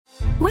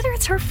Whether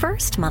it's her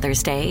first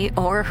Mother's Day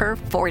or her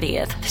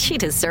 40th, she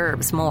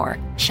deserves more.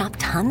 Shop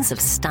tons of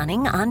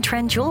stunning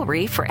on-trend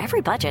jewelry for every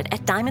budget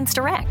at Diamonds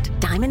Direct.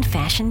 Diamond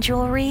fashion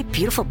jewelry,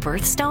 beautiful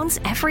birthstones,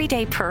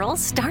 everyday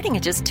pearls starting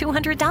at just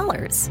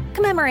 $200.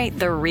 Commemorate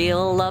the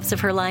real loves of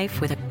her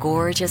life with a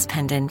gorgeous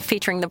pendant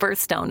featuring the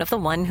birthstone of the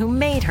one who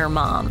made her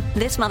mom.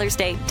 This Mother's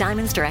Day,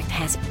 Diamonds Direct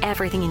has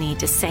everything you need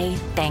to say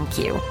thank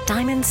you.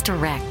 Diamonds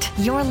Direct.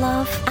 Your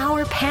love,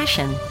 our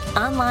passion.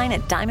 Online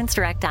at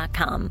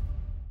diamondsdirect.com.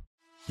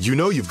 You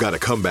know you've got a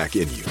comeback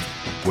in you.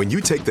 When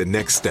you take the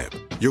next step,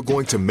 you're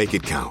going to make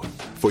it count.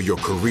 For your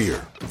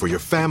career, for your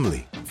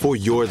family, for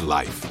your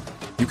life.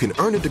 You can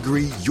earn a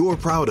degree you're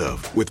proud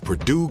of with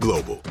Purdue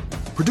Global.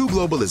 Purdue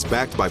Global is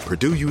backed by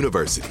Purdue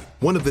University,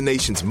 one of the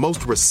nation's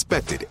most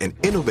respected and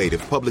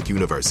innovative public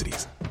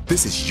universities.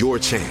 This is your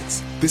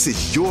chance. This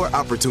is your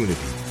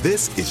opportunity.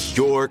 This is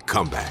your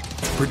comeback.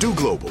 Purdue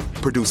Global,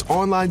 Purdue's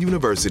online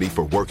university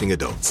for working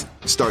adults.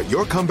 Start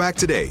your comeback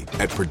today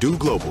at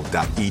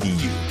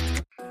purdueglobal.edu.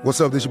 What's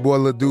up, this your boy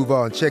Lil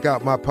Duval, and check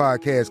out my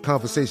podcast,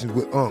 Conversations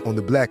with Unc, on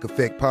the Black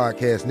Effect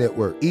Podcast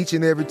Network. Each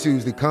and every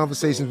Tuesday,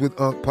 Conversations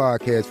with Unc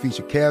podcast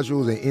feature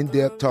casuals and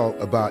in-depth talk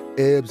about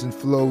ebbs and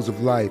flows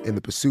of life and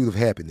the pursuit of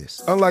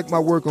happiness. Unlike my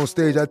work on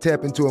stage, I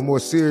tap into a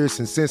more serious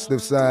and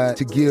sensitive side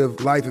to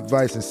give life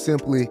advice and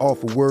simply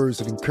offer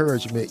words of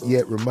encouragement,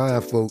 yet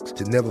remind folks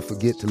to never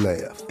forget to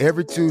laugh.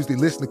 Every Tuesday,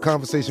 listen to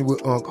Conversations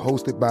with Unc,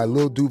 hosted by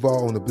Lil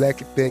Duval on the Black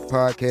Effect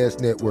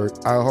Podcast Network,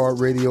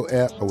 iHeartRadio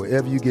app, or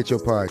wherever you get your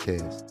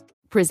podcasts.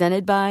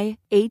 Presented by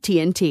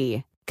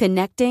AT&T.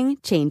 Connecting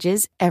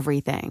changes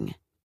everything.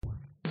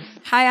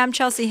 Hi, I'm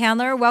Chelsea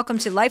Handler. Welcome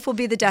to Life Will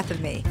Be the Death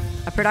of Me,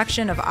 a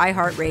production of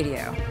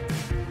iHeartRadio.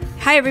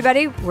 Hi,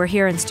 everybody. We're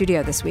here in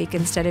studio this week.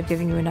 Instead of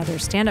giving you another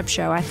stand-up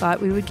show, I thought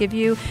we would give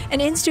you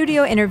an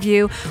in-studio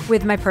interview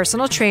with my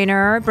personal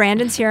trainer.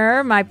 Brandon's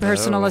here, my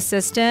personal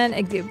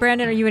assistant.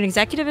 Brandon, are you an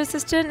executive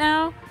assistant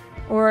now?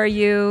 Or are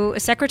you a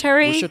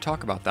secretary? We should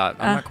talk about that.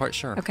 I'm not quite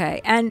sure. Okay.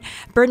 And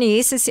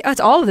Bernice is, it's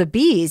all of the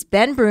B's.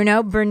 Ben,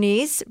 Bruno,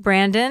 Bernice,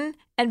 Brandon,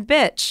 and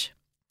Bitch.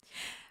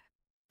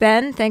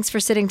 Ben, thanks for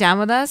sitting down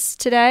with us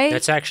today.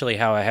 That's actually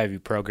how I have you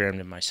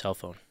programmed in my cell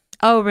phone.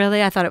 Oh,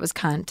 really? I thought it was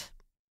cunt.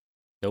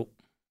 Nope.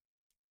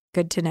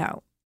 Good to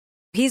know.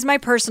 He's my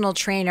personal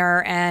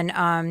trainer,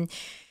 and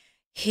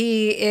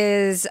he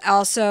is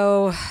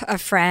also a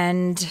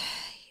friend.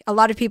 A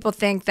lot of people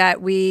think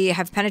that we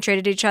have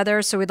penetrated each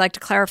other, so we'd like to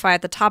clarify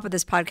at the top of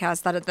this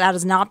podcast that that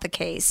is not the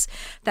case.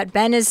 That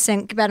Ben is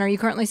single. Ben, are you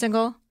currently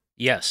single?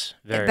 Yes,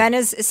 very. Ben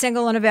is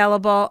single and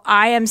available.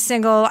 I am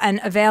single and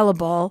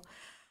available.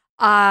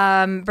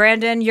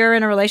 Brandon, you're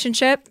in a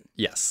relationship?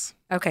 Yes.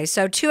 Okay,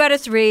 so 2 out of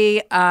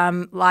 3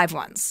 live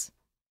ones.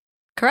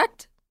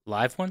 Correct?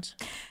 Live ones?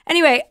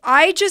 Anyway,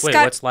 I just Wait,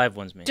 what's live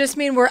ones mean? Just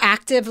mean we're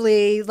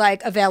actively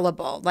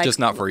available. Just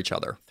not for each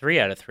other. 3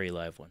 out of 3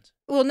 live ones.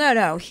 Well,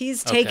 no.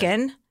 He's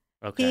taken.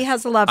 Okay. He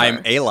has a lover.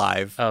 I'm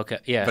alive. Okay,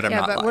 yeah. But I'm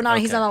not live. We're not.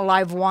 He's not a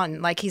live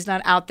one. He's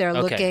not out there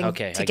looking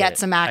to get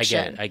some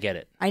action. I get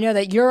it. I know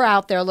that you're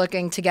out there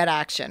looking to get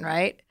action,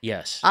 right?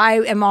 Yes. I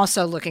am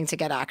also looking to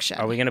get action.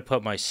 Are we going to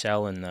put my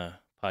cell in the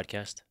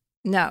podcast?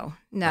 No.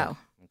 Oh,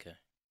 okay.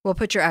 We'll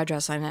put your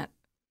address on it.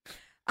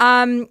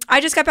 I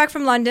just got back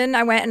from London.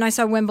 I went and I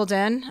saw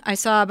Wimbledon. I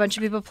saw a bunch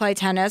of people play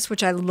tennis,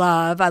 which I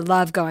love. I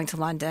love going to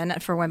London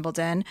for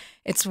Wimbledon.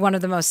 It's one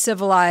of the most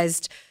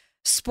civilized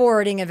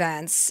sporting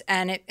events,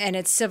 and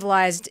it's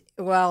civilized.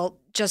 Well,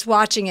 just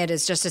watching it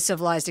is just a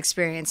civilized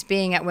experience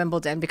being at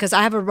Wimbledon, because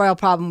I have a real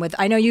problem with,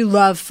 I know you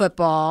love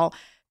football,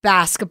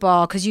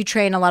 basketball, because you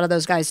train a lot of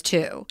those guys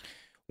too.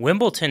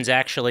 Wimbledon's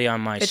actually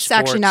on my It's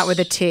actually not with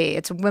a T.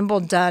 It's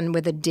Wimbledon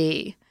with a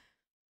D.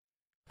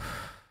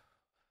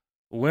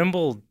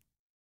 Wimbledon,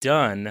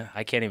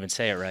 I can't even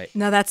say it right.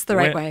 No, that's the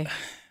right way.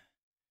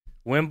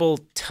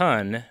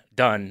 Wimbledon,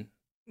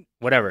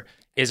 whatever,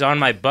 is on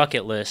my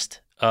bucket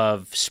list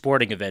of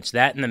sporting events.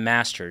 That and the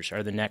Masters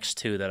are the next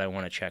 2 that I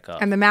want to check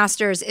off. And the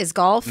Masters is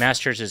golf?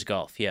 Masters is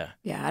golf, yeah.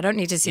 Yeah, I don't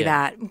need to see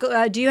that.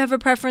 Do you have a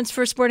preference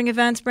for sporting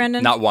events,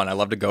 Brandon? Not one. I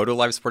love to go to a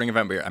live sporting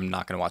event, but I'm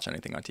not going to watch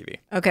anything on TV.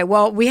 Okay,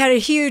 well, we had a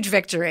huge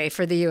victory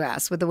for the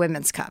U.S. with the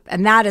Women's Cup,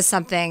 and that is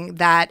something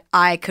that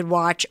I could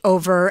watch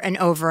over and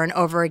over and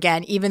over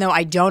again, even though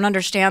I don't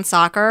understand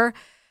soccer.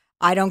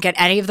 I don't get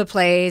any of the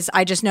plays.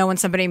 I just know when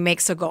somebody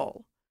makes a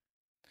goal.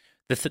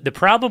 The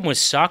problem with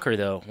soccer,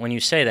 though, when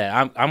you say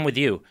that, I'm with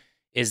you,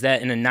 is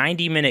that in a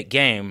 90-minute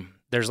game,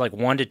 there's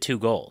 1 to 2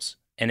 goals.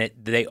 And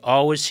they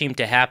always seem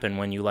to happen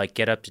when you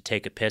get up to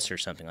take a piss or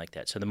something like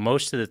that. So the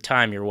most of the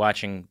time you're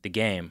watching the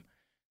game,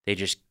 they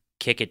just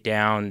kick it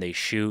down, they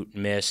shoot,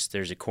 miss,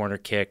 there's a corner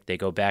kick, they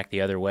go back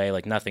the other way,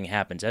 nothing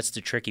happens. That's the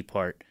tricky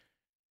part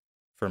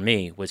for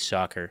me with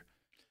soccer.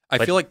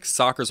 I feel like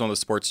soccer is one of those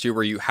sports, too,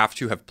 where you have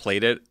to have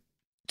played it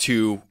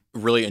to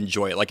really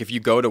enjoy it. If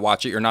you go to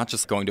watch it, you're not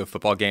just going to a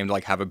football game to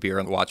have a beer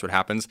and watch what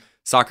happens.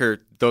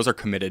 Soccer, those are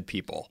committed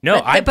people. No,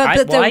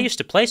 I used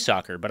to play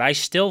soccer, but I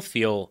still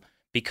feel,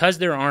 because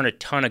there aren't a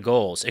ton of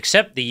goals,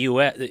 except the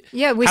U.S.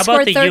 Yeah, we How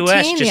scored about the 13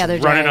 U.S. the just other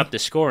day. running up the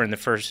score in the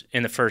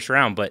first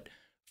round? But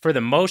for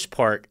the most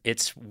part,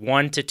 it's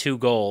 1 to 2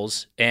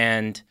 goals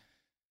and,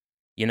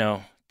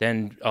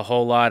 then a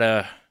whole lot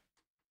of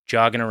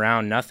jogging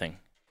around, nothing.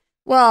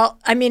 Well,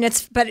 I mean,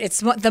 it's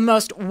the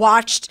most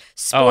watched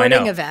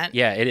sporting event.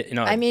 Yeah,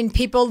 I mean,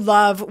 people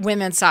love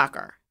women's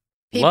soccer.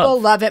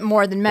 People love it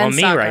more than men's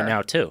soccer. Well, me right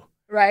now too.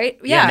 Right?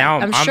 Yeah, now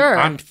I'm sure.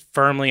 I'm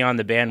firmly on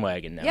the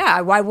bandwagon now.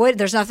 Yeah, why would?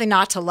 There's nothing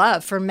not to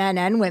love for men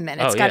and women.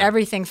 It's got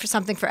everything for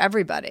something for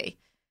everybody.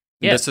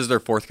 Yeah. This is their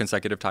 4th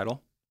consecutive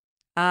title?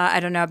 I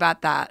don't know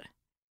about that.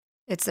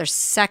 It's their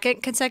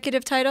 2nd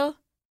consecutive title.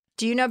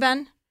 Do you know,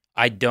 Ben?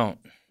 I don't.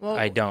 Well,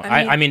 I don't.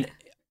 I mean,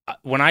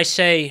 when I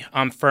say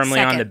I'm firmly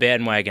on the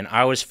bandwagon,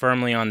 I was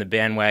firmly on the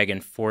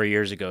bandwagon 4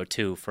 years ago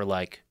too. For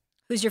like,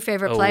 who's your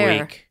favorite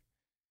player? Week.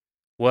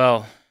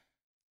 Well,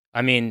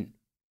 I mean,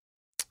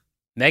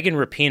 Megan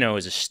Rapinoe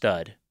is a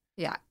stud.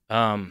 Yeah.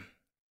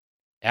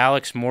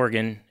 Alex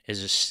Morgan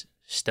is a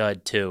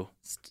stud too.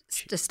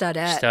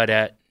 Studette.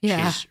 Studette.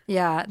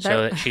 Yeah.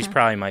 So she's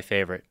probably my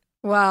favorite.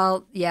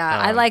 Well, yeah.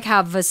 I like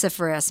how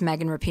vociferous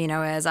Megan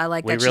Rapinoe is. I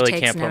like that she takes We really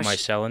can't put my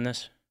cell in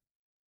this?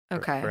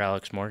 Okay. For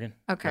Alex Morgan?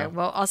 Okay. No?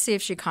 Well, I'll see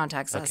if she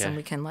contacts us and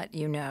we can let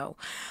you know.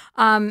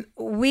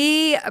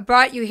 We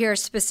brought you here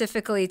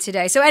specifically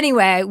today. So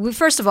anyway,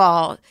 first of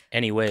all...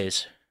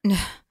 Anyways.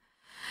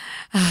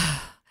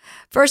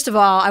 First of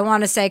all, I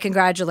want to say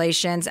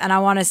congratulations. And I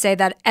want to say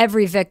that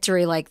every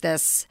victory like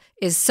this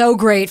is so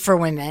great for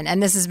women.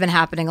 And this has been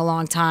happening a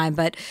long time,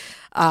 but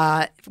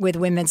with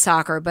women's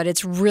soccer. But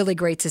it's really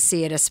great to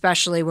see it,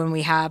 especially when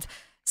we have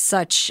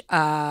such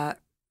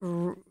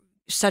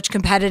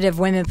competitive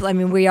women. I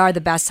mean, we are the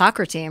best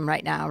soccer team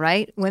right now,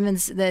 right?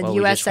 USA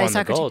we just won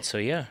soccer the gold, team. so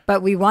yeah.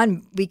 But we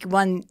won. We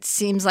won.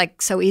 Seems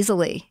like so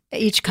easily.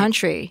 Each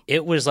country.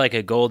 It was like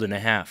a goal and a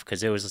half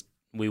because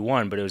we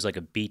won, but it was like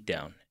a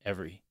beatdown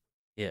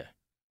yeah.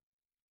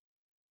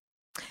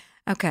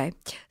 Okay,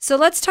 so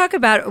let's talk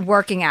about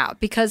working out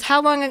because how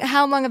long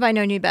have I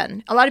known you,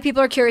 Ben? A lot of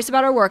people are curious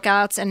about our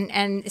workouts,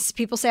 and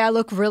people say I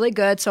look really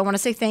good. So I want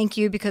to say thank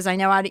you because I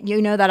know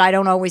you know that I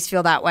don't always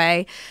feel that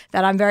way,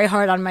 that I'm very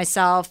hard on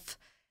myself,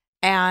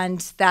 and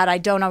that I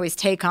don't always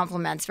take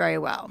compliments very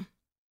well.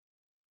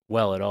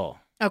 Well, at all.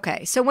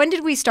 Okay, so when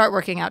did we start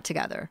working out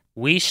together?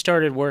 We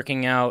started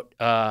working out.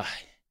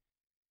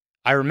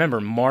 I remember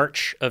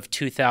March of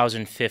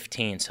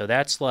 2015. So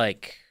that's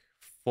like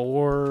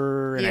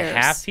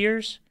 4.5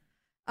 years.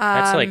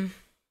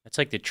 That's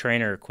like the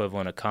trainer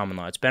equivalent of common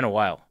law. It's been a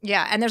while.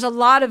 Yeah, and there's a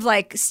lot of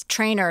like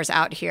trainers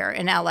out here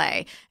in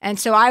LA. And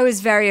so I was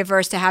very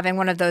averse to having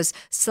one of those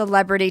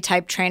celebrity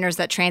type trainers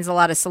that trains a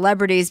lot of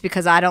celebrities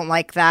because I don't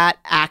like that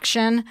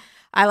action.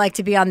 I like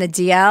to be on the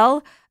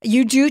DL.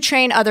 You do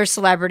train other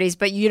celebrities,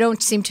 but you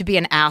don't seem to be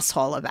an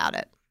asshole about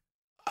it.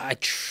 I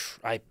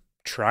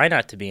try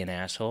not to be an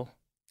asshole.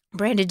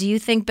 Brandon, do you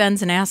think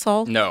Ben's an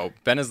asshole? No,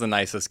 Ben is the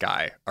nicest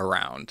guy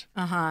around.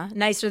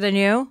 Nicer than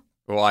you?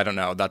 Well, I don't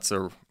know. That's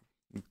a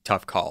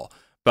tough call.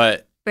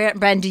 But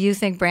Ben, do you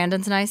think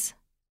Brandon's nice?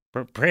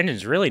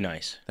 Brandon's really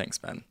nice. Thanks,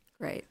 Ben.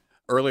 Great.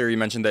 Earlier, you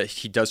mentioned that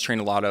he does train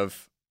a lot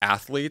of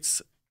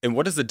athletes. And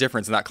what is the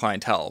difference in that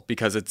clientele?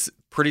 Because it's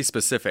pretty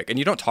specific. And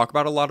you don't talk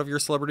about a lot of your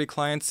celebrity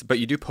clients, but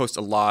you do post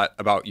a lot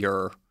about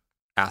your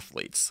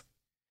athletes.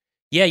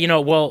 Yeah,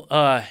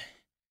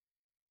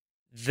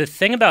 the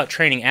thing about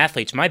training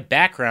athletes, my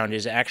background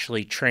is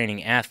actually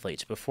training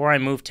athletes. Before I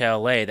moved to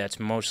LA, that's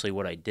mostly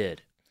what I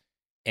did.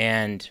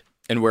 And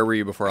where were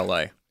you before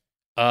LA?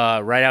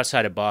 Right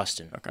outside of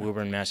Boston, okay.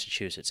 Woburn,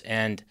 Massachusetts.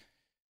 And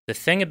the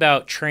thing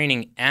about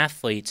training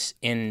athletes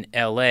in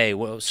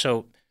LA,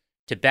 so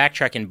to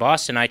backtrack, in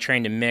Boston, I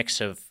trained a mix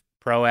of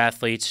pro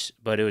athletes,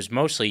 but it was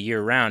mostly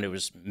year-round. It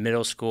was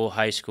middle school,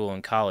 high school,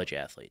 and college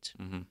athletes.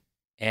 Mm-hmm.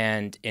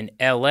 And in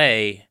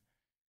LA,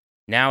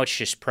 now it's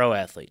just pro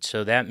athletes.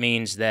 So that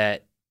means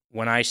that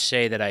when I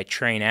say that I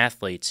train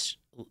athletes,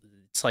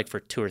 it's like for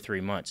 2 or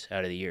 3 months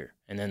out of the year.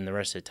 And then the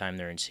rest of the time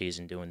they're in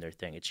season doing their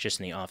thing. It's just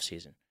in the off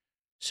season.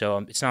 So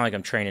it's not like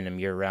I'm training them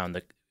year round.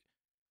 The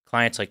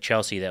clients like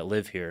Chelsea that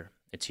live here,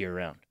 it's year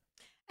round.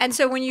 And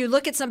so when you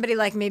look at somebody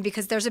like me,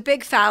 because there's a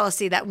big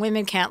fallacy that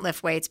women can't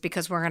lift weights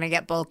because we're going to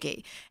get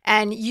bulky.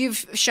 And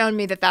you've shown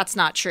me that that's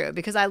not true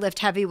because I lift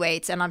heavy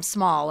weights and I'm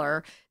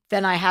smaller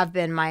than I have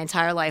been my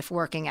entire life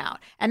working out.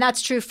 And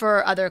that's true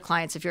for other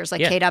clients of yours. Like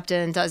Kate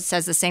Upton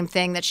says the same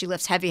thing, that she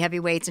lifts heavy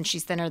weights and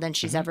she's thinner than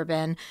she's ever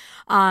been.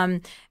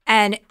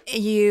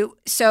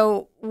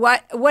 So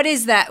what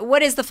is that?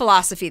 What is the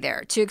philosophy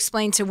there to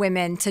explain to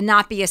women to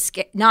not be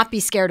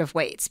scared of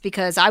weights?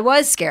 Because I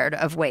was scared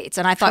of weights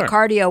and I thought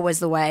cardio was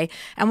the way.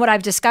 And what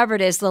I've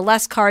discovered is the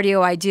less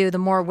cardio I do, the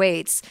more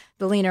weights,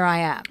 the leaner I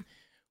am.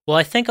 Well,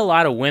 I think a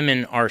lot of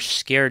women are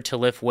scared to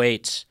lift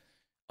weights.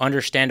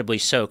 Understandably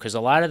so, because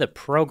a lot of the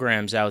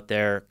programs out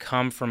there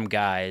come from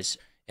guys,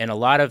 and a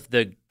lot of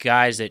the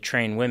guys that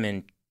train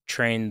women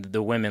train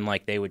the women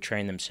like they would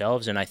train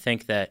themselves. And I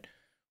think that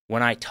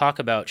when I talk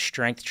about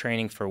strength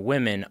training for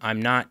women,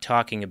 I'm not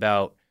talking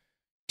about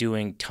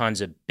doing tons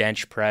of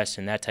bench press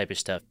and that type of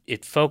stuff.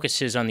 It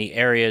focuses on the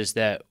areas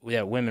that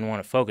women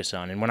want to focus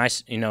on. And when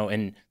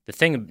and the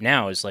thing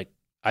now is like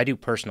I do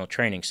personal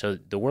training, so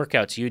the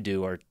workouts you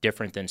do are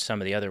different than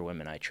some of the other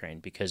women I train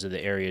because of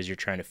the areas you're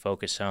trying to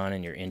focus on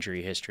and your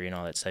injury history and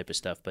all that type of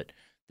stuff. But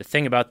the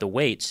thing about the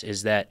weights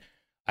is that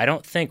I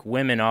don't think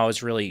women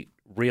always really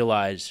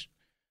realize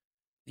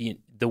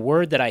the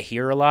word that I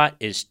hear a lot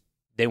is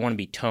they want to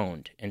be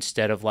toned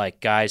instead of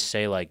like guys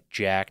say like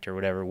jacked or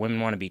whatever.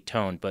 Women want to be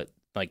toned, but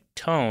like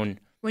tone.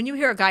 When you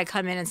hear a guy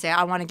come in and say,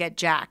 I want to get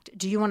jacked,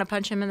 do you want to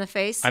punch him in the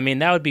face? I mean,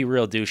 that would be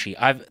real douchey.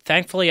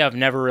 Thankfully, I've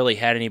never really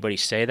had anybody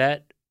say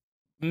that.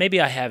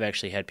 Maybe I have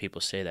actually had people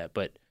say that,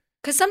 but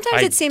because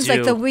sometimes it seems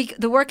like the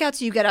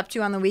workouts you get up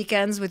to on the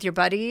weekends with your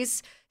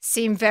buddies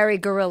seem very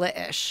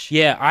gorilla-ish.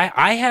 Yeah,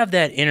 I have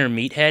that inner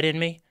meathead in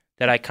me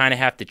that I kind of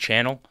have to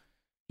channel.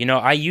 You know,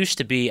 I used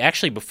to be,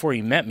 actually before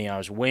you met me, I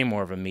was way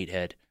more of a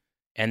meathead.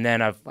 And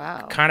then I've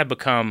kind of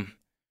become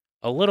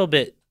a little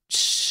bit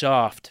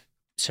soft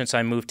since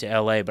I moved to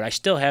LA, but I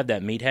still have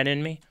that meathead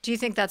in me. Do you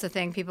think that's a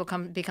thing? People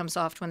become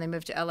soft when they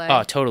move to LA?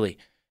 Oh, totally.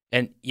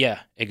 And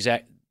yeah,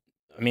 exactly.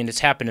 I mean, it's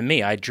happened to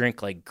me. I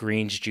drink like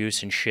greens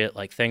juice and shit,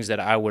 like things that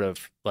I would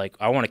have, like,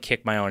 I want to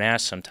kick my own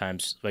ass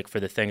sometimes, like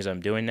for the things I'm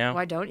doing now.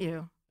 Why don't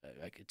you?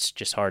 Like, it's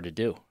just hard to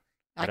do.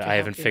 I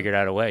haven't figured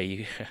out a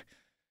way.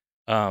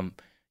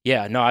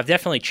 Yeah, no, I've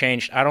definitely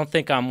changed. I don't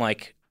think I'm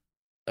like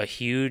a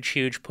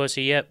huge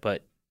pussy yet,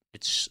 but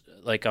it's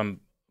like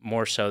I'm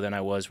more so than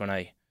I was when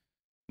I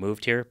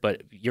moved here.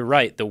 But you're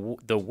right. The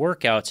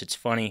workouts, it's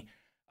funny.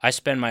 I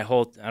spend my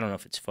whole, I don't know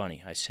if it's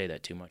funny. I say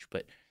that too much,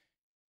 but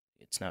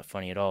it's not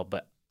funny at all.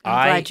 But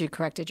I'm glad you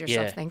corrected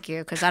yourself. Yeah. Thank you.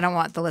 Because I don't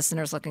want the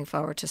listeners looking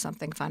forward to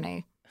something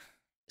funny.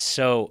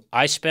 So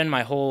I spend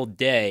my whole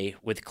day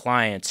with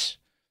clients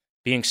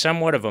being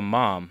somewhat of a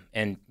mom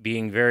and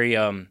being very,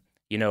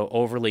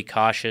 overly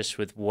cautious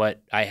with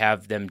what I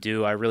have them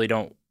do. I really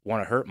don't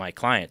want to hurt my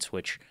clients,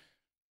 which,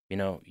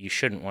 you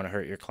shouldn't want to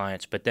hurt your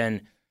clients. But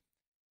then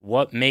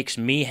what makes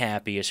me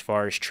happy as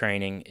far as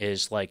training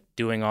is like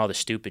doing all the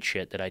stupid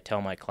shit that I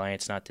tell my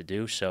clients not to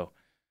do. So,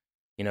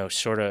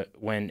 sort of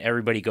when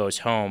everybody goes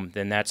home,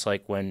 then that's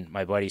like when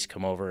my buddies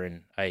come over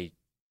and I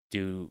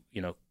do,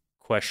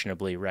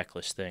 questionably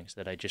reckless things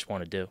that I just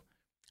want to do.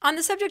 On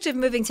the subject of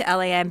moving to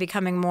LA and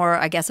becoming more,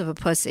 I guess, of a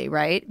pussy,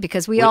 right?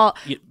 Because we all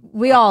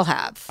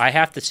have. I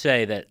have to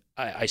say that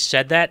I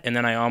said that and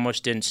then I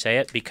almost didn't say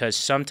it because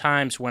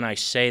sometimes when I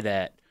say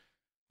that,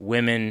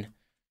 women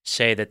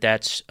say that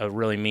that's a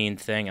really mean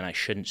thing and I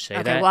shouldn't say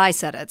that. Okay, well, I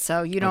said it,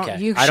 so you don't. Okay.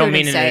 You I don't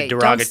mean it in a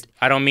derogatory.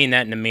 I don't mean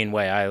that in a mean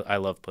way. I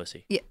love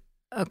pussy. Yeah.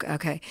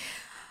 Okay.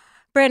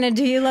 Brandon,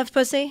 do you love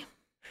pussy?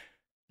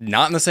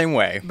 Not in the same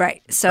way.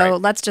 Right. So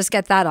let's just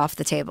get that off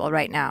the table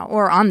right now,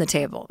 or on the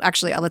table.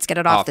 Actually, let's get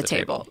it off the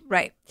table.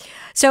 Right.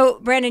 So,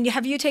 Brandon,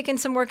 have you taken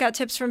some workout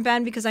tips from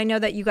Ben? Because I know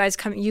that you guys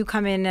come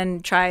in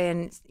and try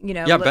and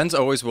Yeah, Ben's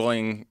always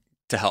willing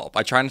to help.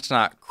 I try to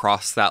not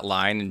cross that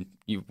line.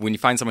 And when you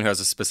find someone who has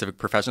a specific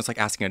profession, it's like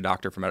asking a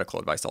doctor for medical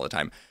advice all the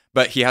time.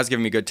 But he has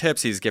given me good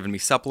tips. He's given me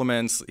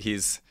supplements.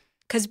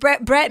 Because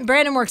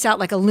Brandon works out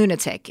like a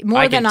lunatic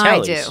more than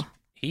I do.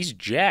 He's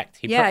jacked.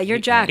 You're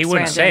jacked. He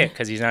wouldn't Brandon. say it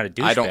because he's not a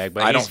douchebag.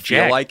 I don't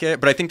feel like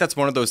it, but I think that's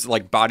one of those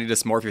like body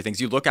dysmorphia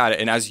things. You look at it,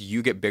 and as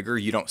you get bigger,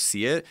 you don't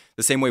see it.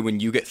 The same way when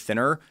you get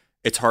thinner,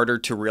 it's harder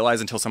to realize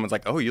until someone's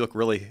like, "Oh, you look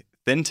really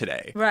thin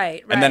today."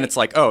 Right. And then it's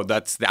like, "Oh,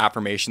 that's the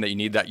affirmation that you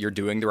need that you're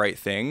doing the right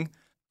thing."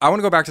 I want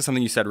to go back to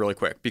something you said really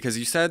quick because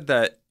you said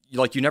that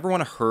you never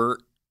want to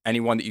hurt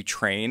anyone that you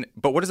train.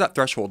 But what is that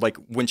threshold? Like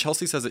when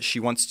Chelsea says that she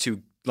wants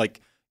to like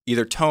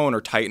either tone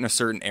or tighten a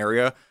certain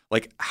area,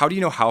 like how do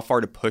you know how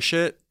far to push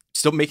it?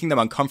 Still making them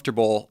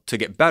uncomfortable to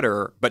get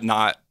better, but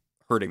not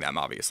hurting them,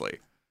 obviously.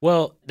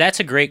 Well, that's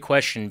a great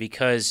question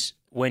because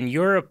when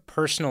you're a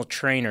personal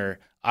trainer,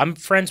 I'm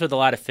friends with a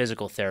lot of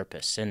physical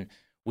therapists, and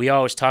we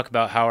always talk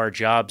about how our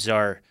jobs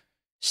are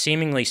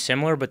seemingly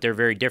similar, but they're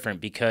very different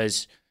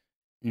because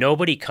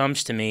nobody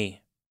comes to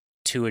me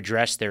to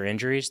address their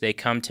injuries. They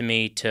come to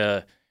me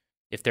to,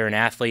 if they're an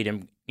athlete,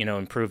 and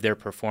improve their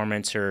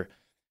performance, or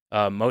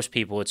most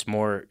people it's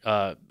more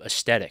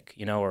aesthetic,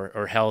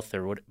 or health,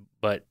 or what.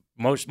 But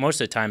most of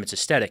the time it's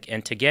aesthetic.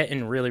 And to get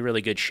in really,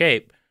 really good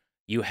shape,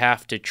 you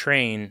have to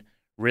train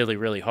really,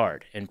 really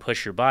hard and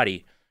push your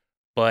body,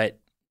 but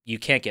you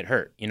can't get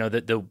hurt.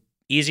 The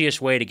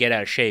easiest way to get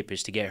out of shape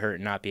is to get hurt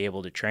and not be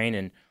able to train.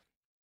 And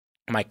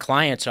my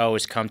clients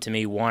always come to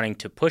me wanting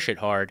to push it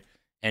hard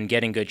and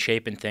get in good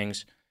shape and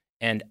things.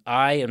 And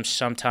I'm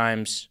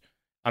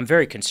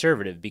very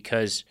conservative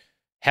because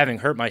having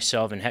hurt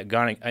myself and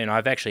gone,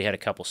 I've actually had a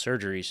couple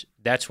surgeries.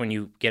 That's when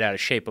you get out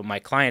of shape, but my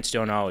clients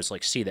don't always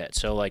see that.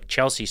 So like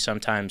Chelsea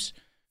sometimes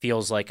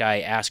feels like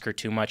I ask her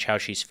too much how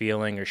she's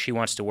feeling, or she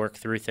wants to work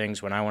through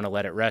things when I want to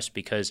let it rest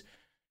because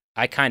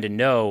I kind of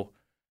know,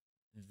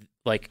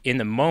 like in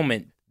the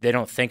moment they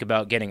don't think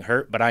about getting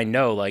hurt, but I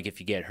know like if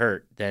you get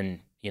hurt,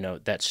 then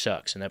that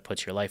sucks and that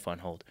puts your life on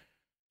hold.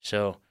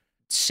 So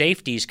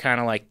safety is kind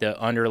of like the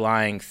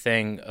underlying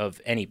thing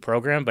of any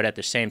program, but at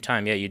the same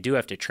time, you do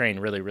have to train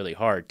really, really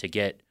hard to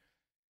get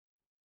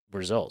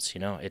results.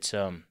 It's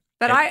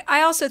But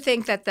I also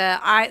think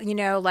that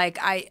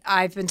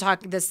I've been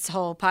talking this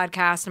whole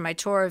podcast and my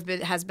tour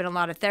has been a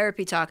lot of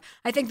therapy talk.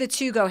 I think the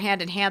two go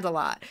hand in hand a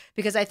lot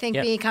because I think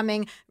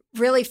becoming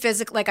really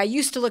physical, like I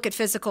used to look at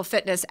physical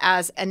fitness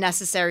as a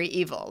necessary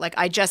evil. Like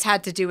I just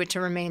had to do it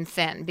to remain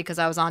thin because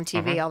I was on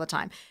TV all the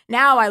time.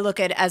 Now I look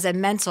at it as a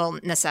mental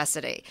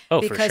necessity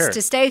because for sure.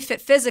 to stay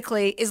fit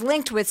physically is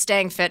linked with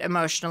staying fit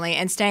emotionally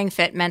and staying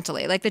fit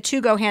mentally. Like the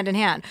two go hand in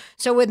hand.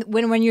 So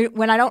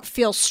when I don't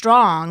feel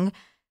strong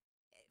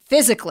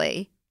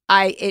physically,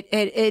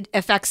 it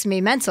affects me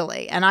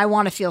mentally, and I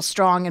want to feel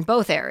strong in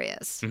both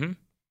areas. Mm-hmm.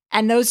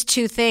 And those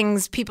two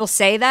things, people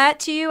say that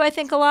to you, I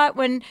think, a lot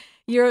when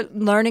you're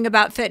learning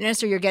about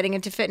fitness or you're getting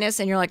into fitness,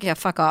 and you're like, yeah,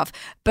 fuck off.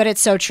 But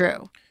it's so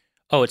true.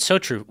 Oh, it's so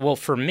true. Well,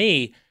 for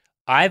me,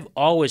 I've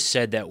always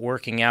said that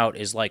working out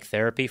is like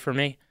therapy for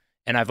me.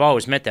 And I've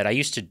always meant that. I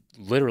used to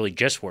literally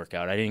just work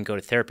out. I didn't go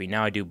to therapy.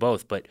 Now I do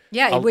both. But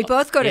yeah, we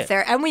both go to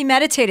therapy. And we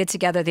meditated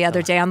together the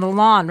other day on the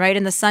lawn, right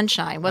in the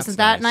sunshine. Wasn't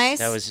that nice?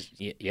 That was,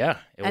 it was.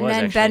 And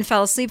then actually. Ben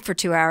fell asleep for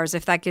 2 hours,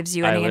 if that gives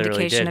you any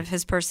indication of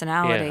his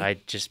personality.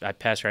 Yeah, I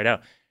passed right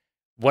out.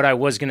 What I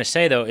was going to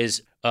say, though,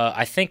 is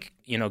I think,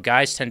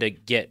 guys tend to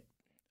get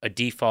a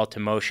default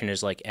emotion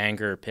is like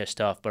anger or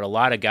pissed off. But a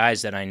lot of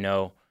guys that I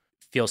know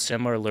feel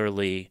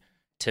similarly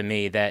to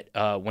me that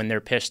when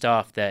they're pissed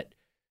off that,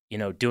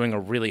 doing a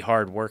really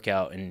hard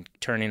workout and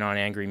turning on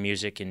angry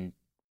music and,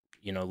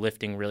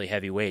 lifting really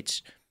heavy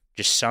weights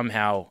just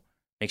somehow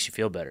makes you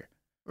feel better.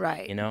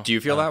 Right. Do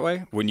you feel that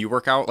way when you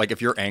work out? Like if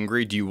you're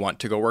angry, do you want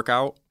to go work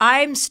out?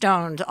 I'm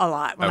stoned a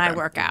lot when I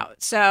work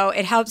out. So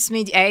it helps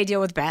me, A, deal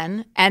with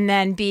Ben, and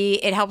then B,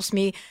 it helps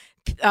me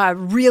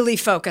really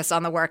focus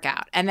on the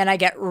workout. And then I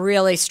get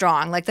really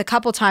strong. Like the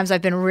couple times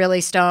I've been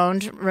really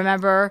stoned,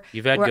 remember?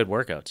 You've had good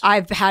workouts.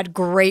 I've had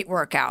great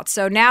workouts.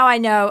 So now I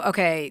know,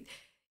 okay,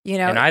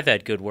 And I've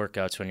had good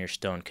workouts when you're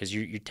stoned because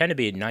you tend to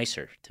be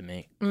nicer to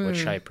me,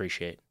 which I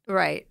appreciate.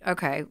 Right.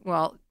 Okay.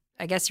 Well,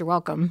 I guess you're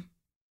welcome.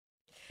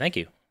 Thank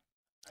you.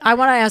 I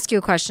want to ask you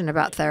a question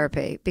about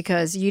therapy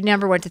because you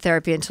never went to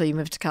therapy until you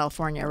moved to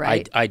California,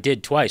 right? I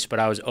did twice, but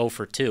I was 0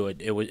 for 2.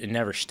 It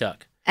never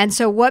stuck. And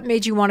so what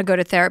made you want to go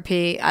to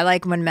therapy? I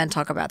like when men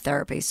talk about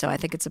therapy, so I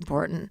think it's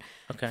important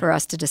for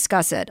us to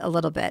discuss it a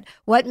little bit.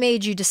 What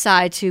made you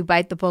decide to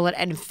bite the bullet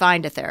and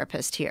find a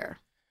therapist here?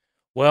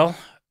 Well,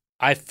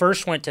 I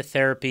first went to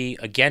therapy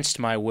against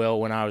my will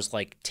when I was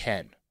like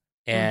 10.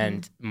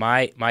 And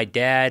my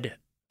dad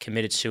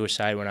committed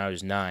suicide when I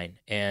was 9.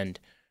 And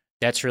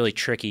that's really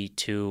tricky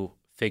to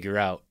figure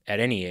out at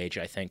any age,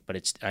 I think.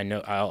 But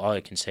all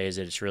I can say is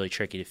that it's really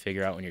tricky to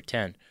figure out when you're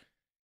 10.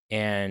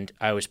 And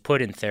I was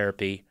put in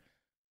therapy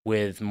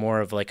with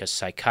more of like a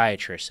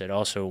psychiatrist that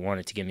also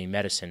wanted to give me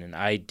medicine. And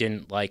I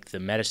didn't like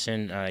the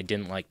medicine, and I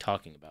didn't like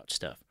talking about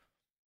stuff.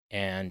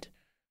 And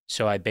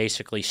so I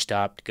basically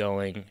stopped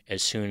going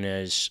as soon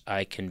as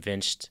I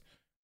convinced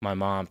my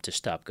mom to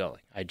stop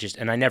going. I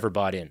never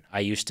bought in. I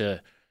used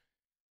to,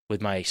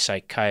 with my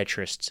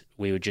psychiatrist,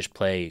 we would just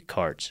play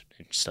cards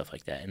and stuff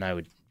like that. And I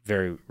would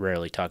very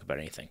rarely talk about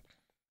anything.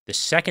 The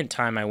second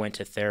time I went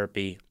to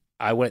therapy,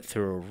 I went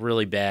through a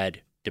really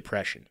bad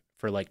depression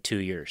for like 2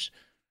 years,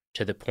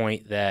 to the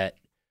point that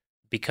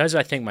because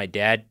I think my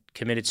dad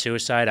committed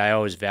suicide, I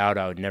always vowed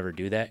I would never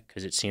do that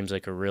because it seems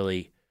like a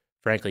really,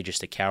 frankly,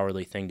 just a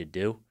cowardly thing to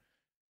do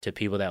to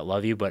people that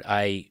love you. But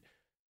I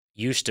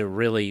used to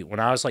really, when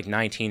I was like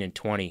 19 and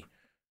 20,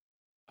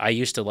 I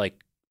used to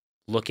like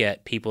look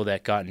at people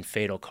that got in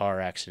fatal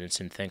car accidents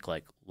and think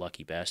like,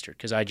 lucky bastard,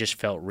 because I just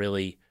felt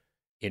really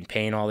in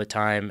pain all the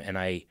time, and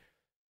I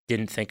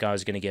didn't think I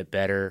was going to get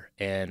better,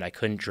 and I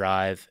couldn't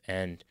drive,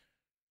 and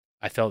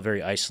I felt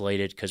very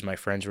isolated because my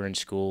friends were in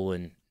school,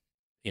 and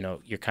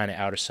you're kind of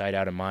out of sight,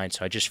 out of mind.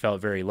 So I just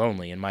felt very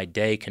lonely. And my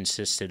day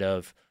consisted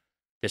of,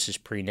 this is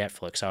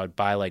pre-Netflix, I would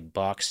buy like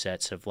box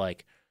sets of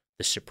like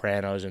The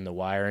Sopranos and The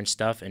Wire and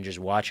stuff and just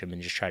watch them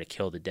and just try to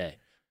kill the day.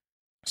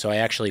 So I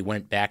actually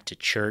went back to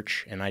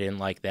church, and I didn't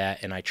like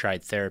that, and I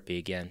tried therapy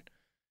again.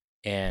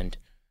 And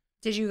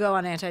did you go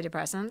on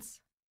antidepressants?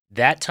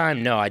 That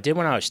time, no. I did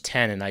when I was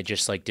 10, and I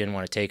just like didn't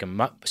want to take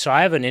them. So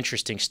I have an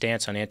interesting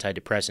stance on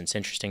antidepressants,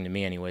 interesting to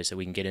me anyways, that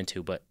we can get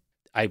into. But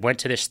I went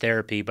to this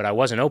therapy, but I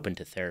wasn't open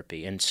to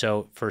therapy. And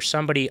so for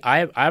somebody,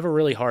 I have a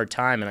really hard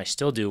time, and I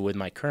still do with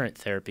my current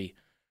therapy.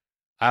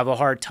 I have a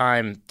hard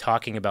time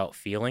talking about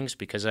feelings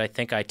because I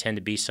think I tend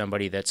to be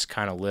somebody that's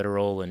kind of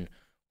literal. And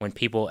when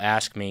people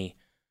ask me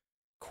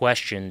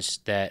questions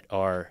that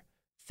are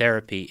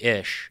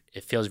therapy-ish,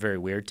 it feels very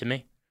weird to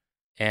me.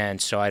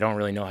 And so I don't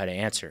really know how to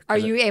answer. Are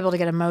you able to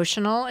get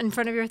emotional in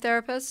front of your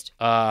therapist?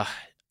 I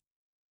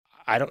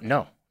don't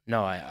know.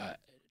 No, I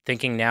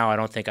thinking now, I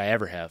don't think I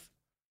ever have.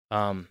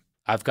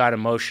 I've got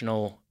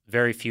emotional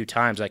very few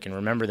times. I can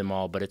remember them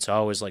all, but it's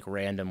always like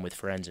random with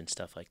friends and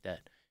stuff like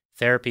that.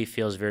 Therapy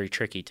feels very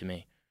tricky to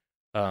me.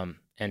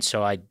 And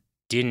so I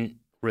didn't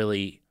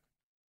really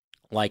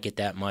like it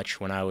that much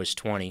when I was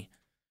 20.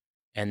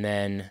 And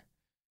then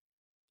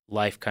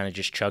life kind of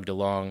just chugged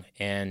along.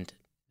 And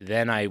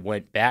then I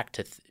went back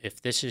to,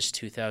 if this is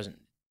 2000,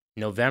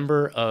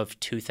 November of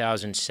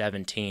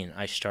 2017,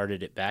 I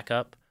started it back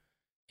up,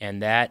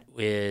 and that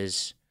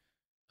is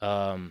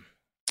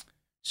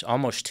it's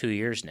almost 2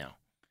 years now.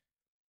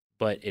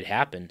 But it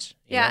happens.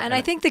 Yeah, and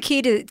I think the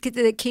key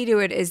to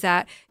it is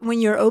that when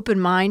you're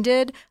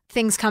open-minded,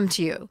 things come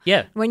to you.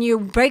 Yeah. When you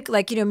break,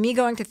 like, me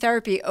going to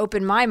therapy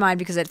opened my mind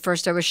because at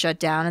first I was shut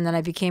down, and then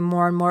I became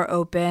more and more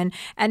open,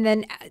 and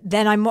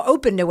then I'm more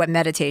open to what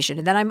meditation,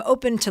 and then I'm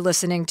open to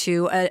listening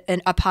to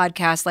a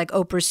podcast like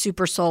Oprah's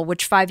Super Soul,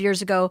 which 5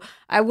 years ago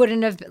I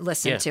wouldn't have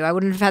listened to. I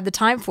wouldn't have had the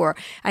time for.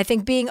 I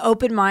think being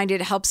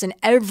open-minded helps in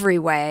every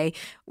way,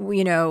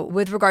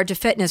 with regard to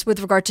fitness, with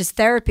regard to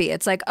therapy.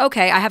 It's like,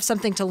 okay, I have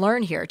something to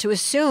learn here. To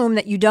assume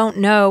that you don't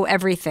know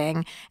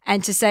everything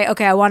and to say,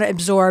 okay, I want to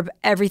absorb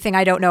everything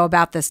I don't know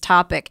about this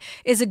topic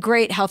is a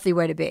great, healthy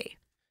way to be.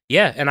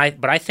 Yeah,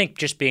 but I think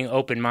just being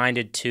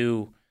open-minded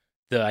to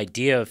the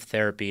idea of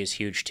therapy is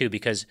huge too,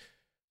 because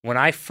when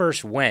I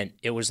first went,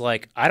 it was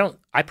like,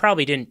 I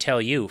probably didn't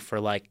tell you for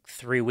like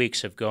 3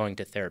 weeks of going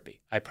to therapy.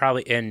 I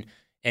probably, and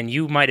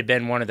you might have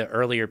been one of the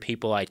earlier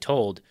people I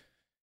told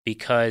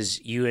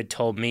because you had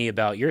told me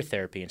about your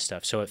therapy and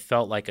stuff. So it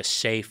felt like a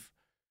safe,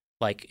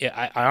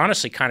 I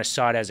honestly kind of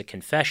saw it as a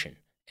confession.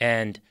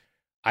 And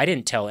I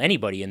didn't tell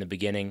anybody in the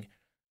beginning.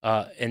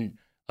 And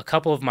a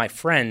couple of my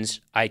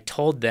friends, I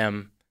told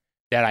them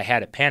that I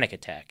had a panic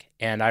attack.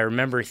 And I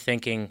remember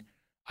thinking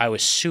I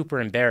was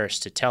super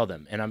embarrassed to tell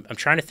them. And I'm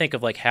trying to think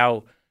of like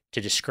how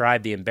to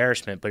describe the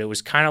embarrassment, but it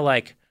was kind of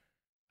like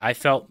I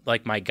felt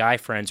like my guy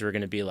friends were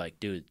going to be like,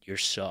 dude, you're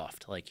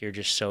soft. Like, you're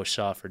just so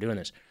soft for doing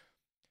this.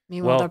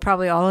 Meanwhile, they're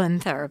probably all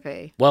in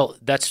therapy. Well,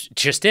 that's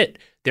just it.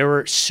 There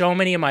were so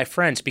many of my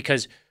friends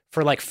because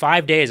for like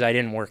 5 days I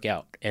didn't work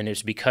out. And it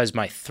was because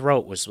my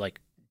throat was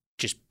like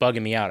just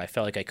bugging me out. I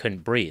felt like I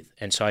couldn't breathe.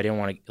 And so I didn't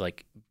want to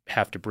like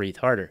have to breathe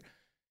harder.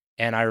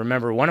 And I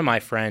remember one of my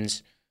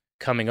friends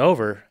coming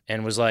over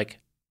and was like,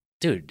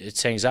 dude,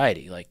 it's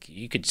anxiety. Like,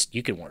 you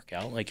can work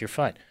out. Like, you're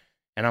fine.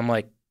 And I'm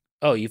like,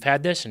 oh, you've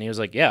had this? And he was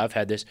like, yeah, I've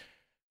had this.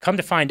 Come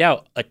to find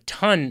out, a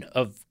ton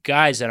of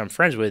guys that I'm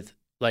friends with,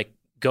 like,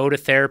 go to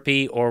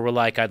therapy or were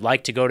like, I'd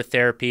like to go to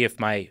therapy if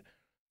my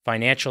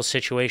financial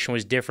situation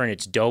was different.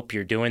 It's dope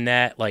you're doing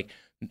that. Like,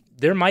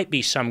 there might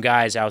be some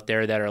guys out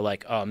there that are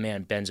like, oh,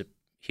 man, Ben's a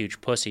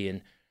huge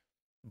pussy.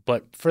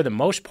 But for the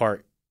most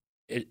part,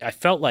 I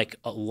felt like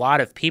a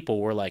lot of people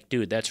were like,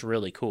 dude, that's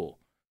really cool.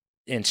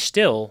 And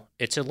still,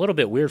 it's a little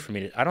bit weird for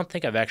me. I don't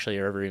think I've actually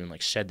ever even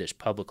like said this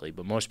publicly,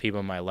 but most people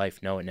in my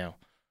life know it now.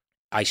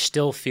 I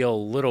still feel a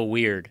little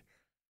weird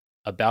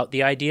about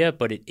the idea,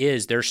 but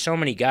there's so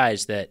many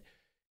guys that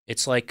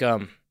it's like,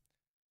 the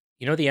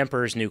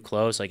Emperor's New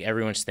Clothes, like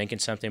everyone's thinking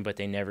something, but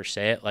they never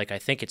say it. Like, I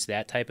think it's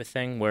that type of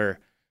thing where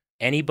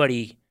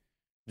anybody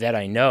that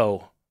I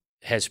know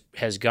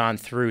has gone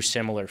through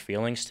similar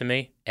feelings to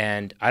me.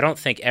 And I don't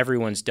think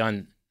everyone's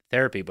done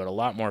therapy, but a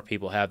lot more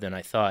people have than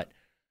I thought.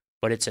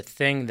 But it's a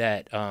thing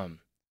that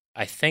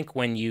I think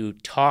when you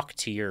talk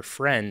to your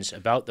friends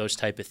about those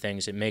type of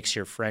things, it makes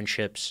your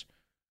friendships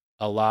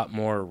a lot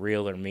more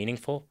real or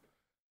meaningful.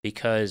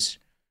 Because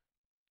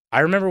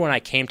I remember when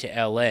I came to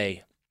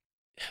LA,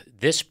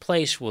 this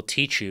place will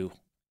teach you,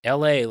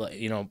 LA,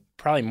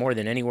 probably more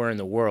than anywhere in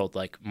the world,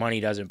 like, money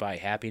doesn't buy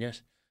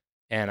happiness.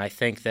 And I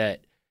think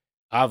that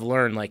I've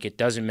learned, like, it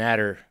doesn't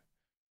matter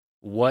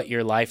what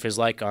your life is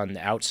like on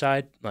the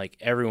outside. Like,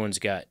 everyone's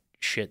got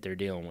shit they're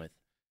dealing with,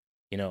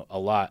 a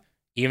lot.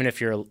 Even if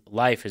your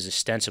life is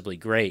ostensibly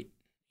great,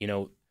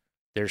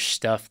 there's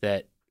stuff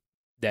that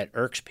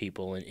irks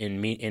people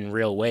in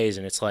real ways.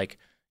 And it's like,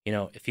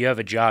 if you have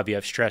a job, you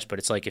have stress. But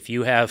it's like if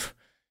you have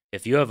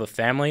a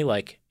family,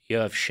 like, you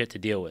have shit to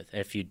deal with.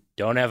 And if you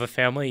don't have a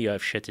family, you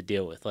have shit to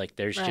deal with. Like,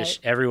 there's just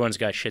everyone's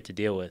got shit to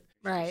deal with.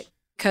 Right.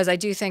 Because I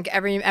do think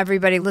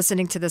everybody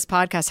listening to this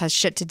podcast has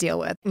shit to deal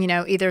with.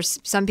 Either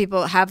some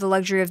people have the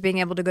luxury of being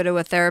able to go to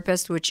a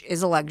therapist, which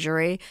is a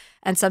luxury,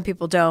 and some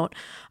people don't.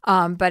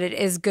 But it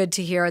is good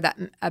to hear that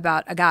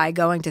about a guy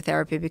going to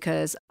therapy,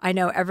 because I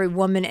know every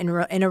woman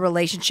in a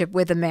relationship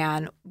with a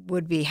man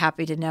would be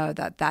happy to know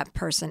that that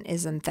person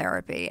is in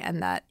therapy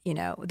and that,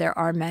 there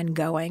are men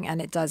going and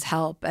it does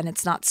help and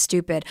it's not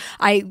stupid.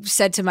 I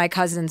said to my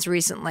cousins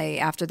recently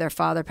after their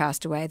father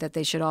passed away that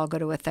they should all go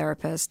to a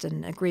therapist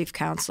and a grief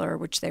counselor,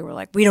 which they were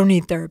like, we don't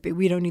need therapy.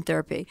 We don't need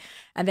therapy.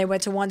 And they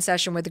went to one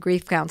session with a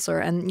grief counselor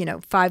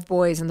and, 5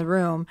 boys in the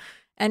room.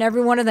 And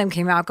every one of them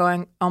came out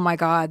going, oh, my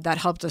God, that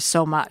helped us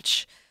so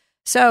much.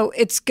 So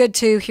it's good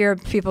to hear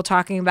people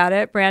talking about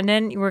it.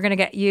 Brandon, we're going to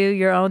get you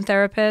your own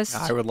therapist.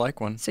 I would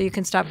like one. So you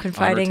can stop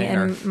confiding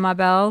in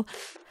Mabel.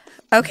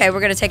 Okay, we're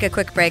going to take a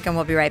quick break and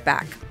we'll be right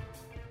back.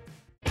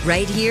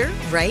 Right here,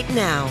 right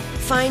now.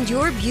 Find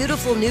your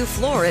beautiful new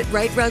floor at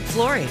Right Rug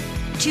Flooring.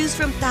 Choose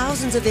from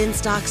thousands of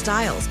in-stock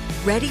styles,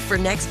 ready for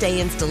next day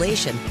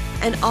installation,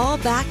 and all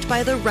backed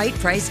by the right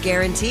price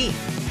guarantee.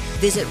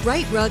 Visit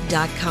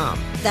rightrug.com.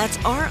 That's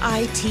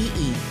RITERUG.com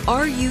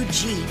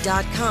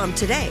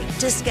today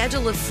to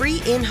schedule a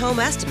free in-home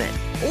estimate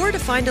or to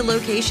find a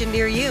location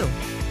near you.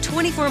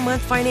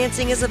 24-month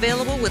financing is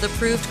available with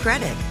approved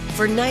credit.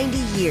 For 90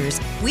 years,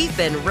 we've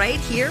been right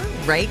here,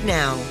 right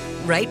now.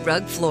 Right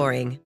Rug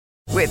Flooring.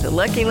 With the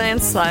Lucky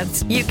Land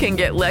Slots, you can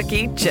get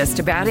lucky just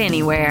about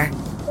anywhere.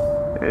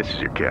 This is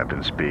your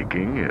captain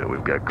speaking.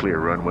 We've got clear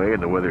runway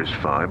and the weather's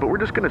fine, but we're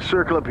just going to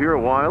circle up here a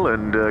while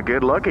and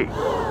get lucky.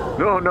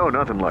 No,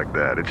 nothing like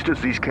that. It's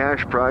just these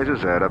cash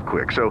prizes add up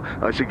quick. So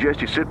I suggest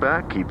you sit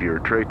back, keep your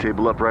tray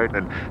table upright,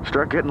 and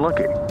start getting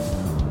lucky.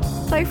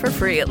 Play for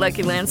free at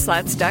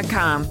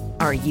LuckyLandSlots.com.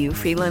 Are you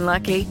feeling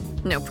lucky?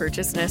 No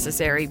purchase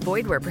necessary.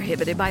 Void where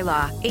prohibited by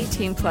law.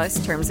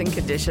 18+ terms and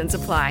conditions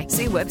apply.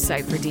 See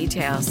website for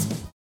details.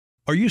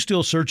 Are you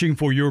still searching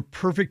for your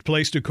perfect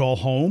place to call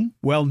home?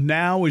 Well,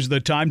 now is the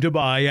time to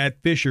buy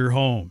at Fisher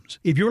Homes.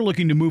 If you're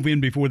looking to move in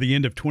before the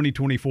end of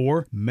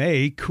 2024,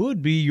 May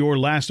could be your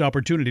last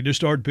opportunity to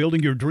start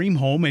building your dream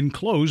home and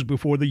close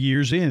before the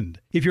year's end.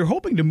 If you're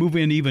hoping to move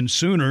in even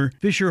sooner,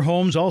 Fisher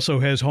Homes also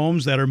has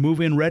homes that are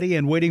move-in ready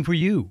and waiting for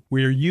you,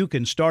 where you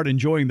can start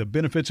enjoying the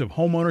benefits of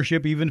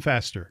homeownership even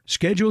faster.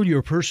 Schedule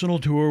your personal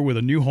tour with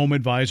a new home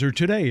advisor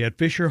today at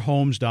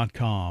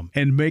FisherHomes.com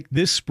and make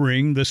this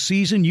spring the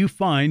season you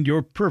find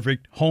your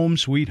perfect home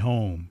sweet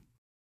home.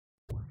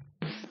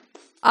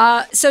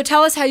 So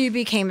tell us how you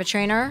became a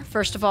trainer,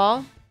 first of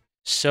all.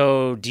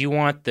 So do you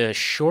want the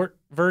short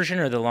version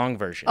or the long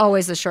version?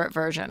 Always the short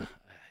version.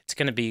 It's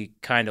going to be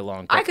kind of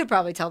long. I could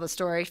probably tell the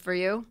story for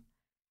you,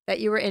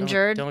 that you were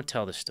injured. Don't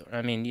tell the story.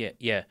 I mean,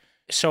 yeah.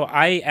 So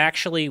I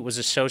actually was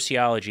a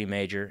sociology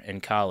major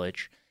in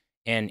college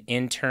and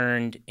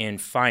interned in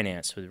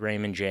finance with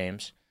Raymond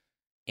James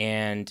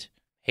and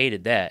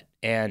hated that.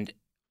 And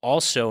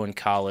also in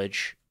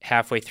college,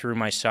 halfway through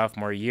my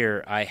sophomore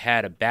year, I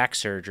had a back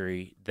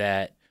surgery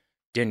that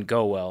didn't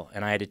go well,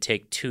 and I had to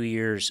take 2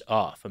 years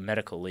off of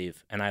medical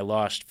leave, and I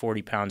lost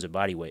 40 pounds of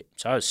body weight.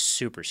 So I was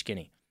super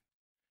skinny.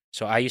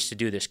 So I used to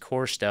do this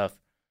core stuff.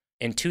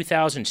 In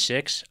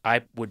 2006,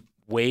 I would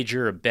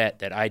wager a bet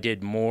that I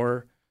did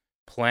more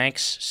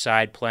planks,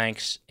 side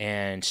planks,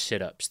 and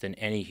sit-ups than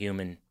any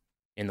human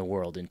in the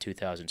world in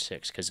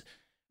 2006. Because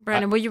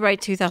Brandon, will you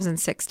write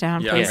 2006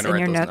 down, please, in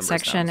your notes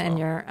section down, and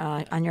your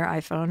on your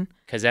iPhone?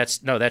 Because that's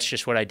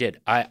just what I did.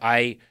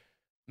 I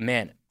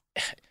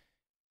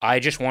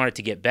just wanted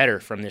to get better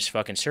from this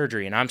fucking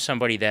surgery, and I'm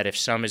somebody that if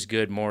some is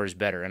good, more is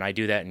better, and I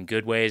do that in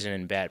good ways and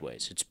in bad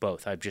ways. It's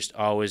both. I'm just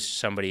always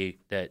somebody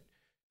that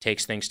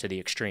takes things to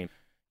the extreme,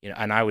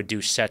 and I would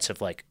do sets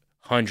of like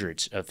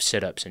hundreds of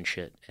sit-ups and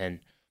shit, and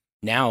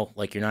now,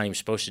 like, you're not even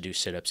supposed to do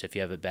sit-ups if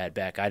you have a bad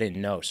back. I didn't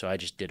know, so I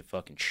just did a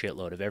fucking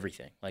shitload of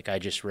everything. Like, I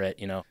just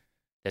read,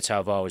 that's how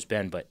I've always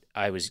been. But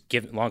I was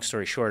giving, long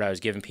story short, I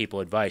was giving people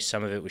advice.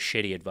 Some of it was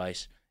shitty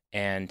advice,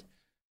 and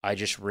I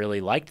just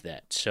really liked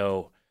that.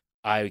 So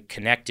I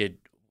connected,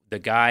 the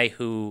guy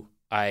who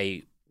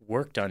I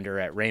worked under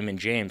at Raymond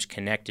James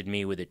connected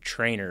me with a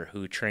trainer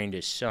who trained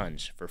his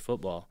sons for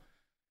football,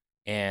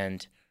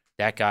 and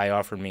that guy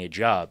offered me a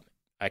job.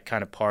 I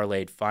kind of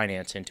parlayed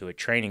finance into a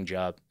training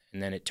job.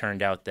 And then it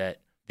turned out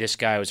that this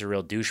guy was a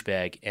real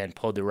douchebag and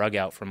pulled the rug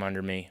out from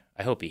under me.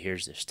 I hope he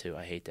hears this too.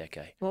 I hate that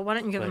guy. Well, why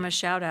don't you give him a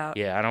shout out?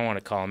 Yeah, I don't want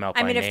to call him out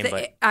by name,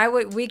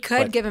 we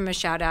could give him a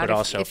shout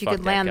out if you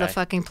could land the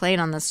fucking plane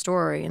on the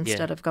story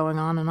instead of going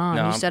on and on.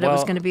 You said it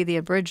was going to be the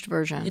abridged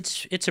version.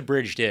 It's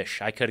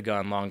abridged-ish. I could have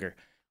gone longer.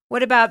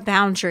 What about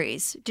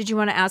boundaries? Did you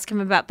want to ask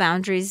him about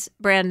boundaries,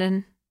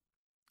 Brandon?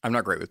 I'm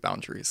not great with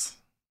boundaries.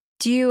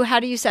 How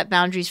do you set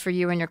boundaries for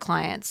you and your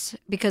clients?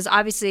 Because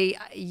obviously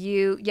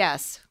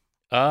yes.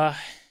 I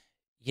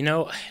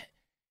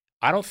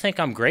don't think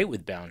I'm great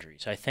with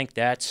boundaries. I think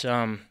that's,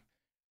 I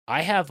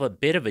have a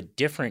bit of a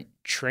different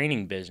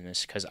training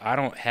business because I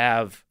don't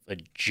have a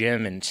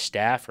gym and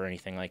staff or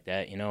anything like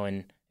that,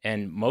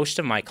 and most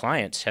of my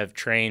clients have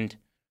trained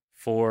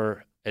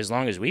for as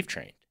long as we've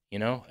trained,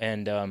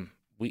 and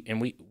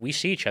we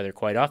see each other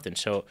quite often.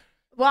 So,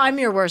 well, I'm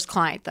your worst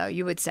client though,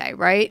 you would say,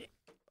 right?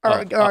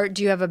 Or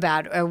do you have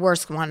a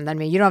worse one than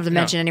me? You don't have to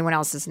mention anyone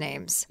else's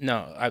names.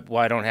 No,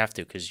 I don't have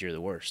to because you're the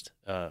worst,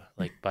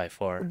 by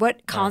far.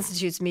 What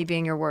constitutes me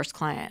being your worst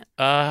client?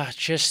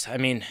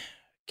 Can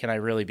I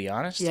really be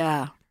honest?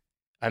 Yeah.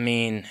 I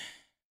mean,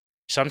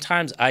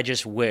 sometimes I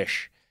just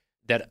wish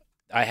that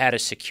I had a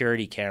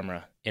security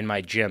camera in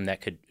my gym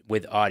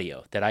with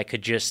audio, that I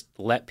could just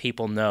let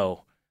people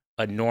know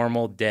a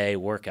normal day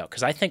workout.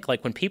 Because I think,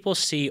 like, when people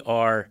see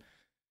our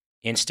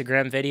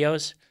Instagram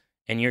videos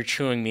and you're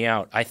chewing me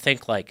out, I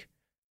think, like,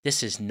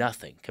 this is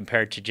nothing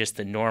compared to just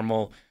the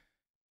normal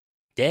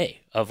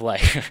day of,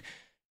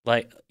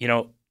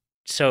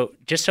 so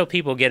just so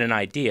people get an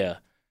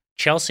idea,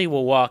 Chelsea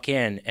will walk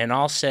in and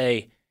I'll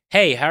say,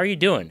 "Hey, how are you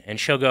doing?" And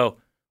she'll go,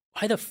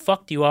 "Why the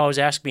fuck do you always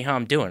ask me how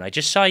I'm doing? I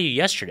just saw you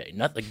yesterday.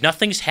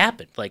 Nothing's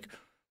happened. Like,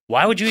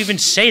 why would you even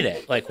say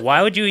that? Like,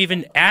 why would you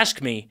even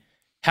ask me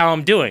how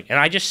I'm doing?" And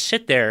I just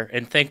sit there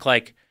and think,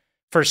 like,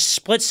 for a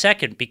split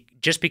second,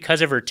 just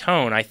because of her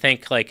tone, I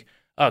think, like,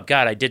 oh,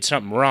 God, I did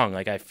something wrong.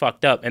 Like, I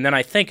fucked up. And then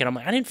I think, and I'm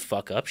like, I didn't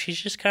fuck up. She's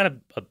just kind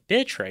of a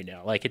bitch right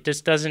now. Like, it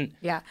just doesn't.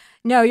 Yeah.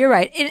 No, you're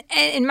right.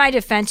 In my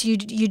defense, you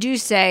do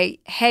say,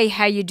 "Hey,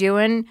 how you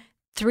doing?"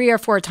 3 or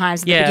 4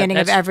 times at the beginning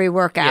of every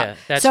workout. Yeah,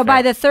 that's so fair.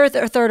 by the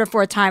third or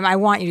fourth time, I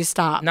want you to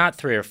stop. Not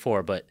 3 or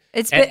 4, but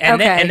It's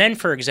and okay. then,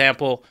 for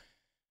example,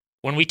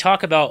 when we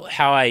talk about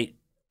how I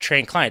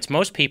train clients,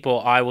 most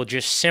people I will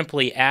just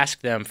simply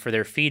ask them for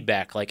their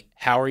feedback, like,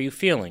 how are you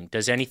feeling?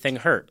 Does anything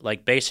hurt?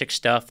 Like basic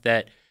stuff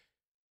that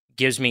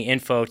gives me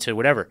info to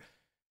whatever.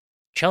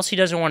 Chelsea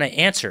doesn't want to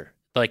answer.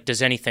 Like,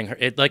 does anything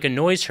hurt? It like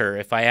annoys her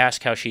if I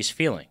ask how she's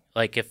feeling.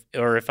 Like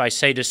if I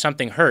say, does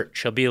something hurt?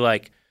 She'll be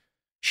like,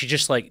 she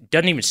just like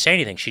doesn't even say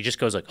anything. She just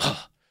goes like,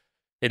 oh,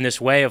 in this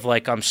way of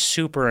like, I'm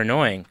super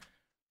annoying.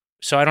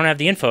 So I don't have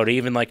the info to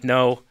even like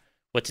know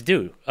what to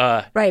do.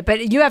 Right,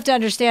 but you have to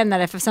understand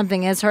that if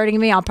something is hurting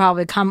me, I'll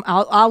probably come.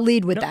 I'll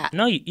lead with that.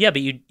 No, yeah,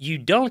 but you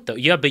don't though.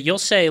 Yeah, but you'll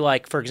say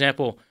like, for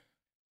example,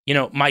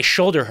 my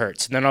shoulder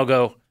hurts, and then I'll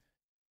go,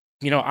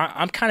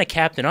 I'm kind of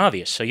Captain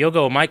Obvious. So you'll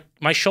go, my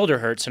shoulder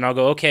hurts, and I'll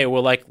go, okay,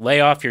 well, like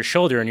lay off your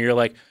shoulder, and you're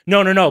like,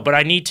 no, but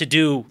I need to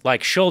do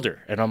like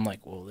shoulder, and I'm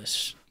like, well,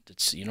 it's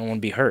you don't want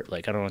to be hurt.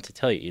 Like I don't know what to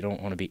tell you. You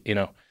don't want to be,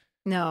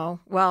 No.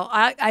 Well,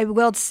 I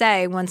will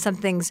say when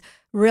something's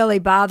really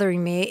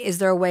bothering me, is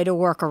there a way to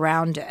work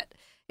around it?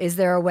 Is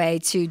there a way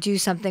to do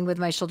something with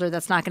my shoulder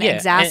that's not going to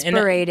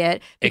exasperate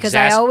it? Because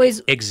I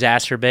always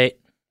exasperate.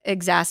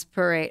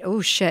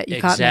 Oh shit! You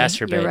caught me.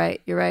 Exacerbate.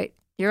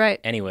 You're right.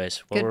 Anyways,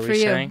 what Good were for we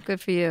you. saying? Good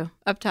for you.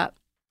 Up top.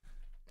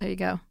 There you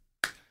go.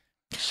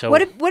 So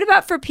what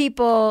about for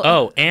people?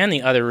 Oh, and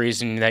the other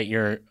reason that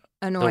you're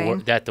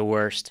annoying. The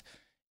worst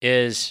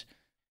is,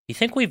 you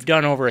think we've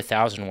done over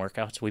 1,000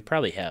 workouts? We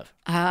probably have.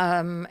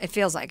 It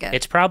feels like it.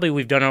 It's probably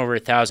we've done over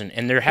 1,000,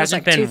 and there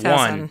hasn't like been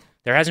 2,000. one.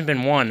 There hasn't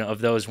been one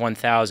of those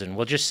 1,000.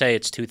 We'll just say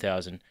it's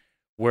 2,000,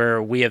 where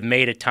we have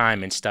made a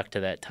time and stuck to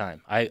that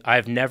time.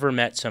 I've never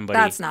met somebody.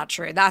 That's not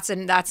true. That's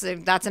an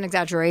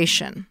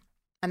exaggeration,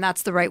 and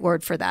that's the right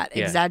word for that.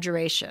 Yeah.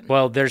 Exaggeration.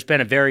 Well, there's been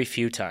a very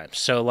few times.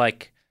 So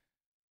like,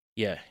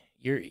 yeah,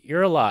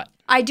 you're a lot.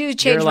 I do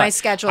change my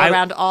schedule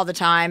around all the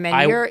time,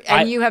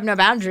 and you have no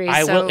boundaries.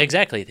 I so will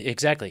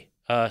exactly.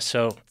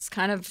 So it's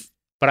kind of.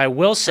 But I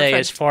will say, perfect.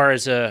 as far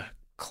as a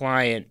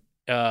client,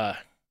 I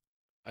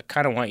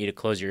kind of want you to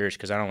close your ears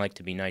because I don't like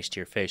to be nice to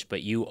your face.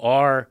 But you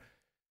are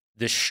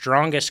the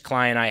strongest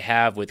client I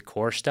have with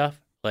core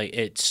stuff. Like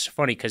it's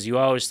funny because you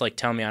always like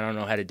tell me I don't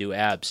know how to do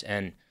abs,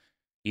 and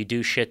you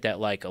do shit that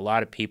like a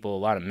lot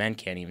of men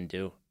can't even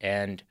do.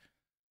 And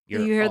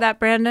Do you hear that,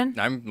 Brandon?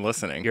 I'm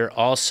listening. You're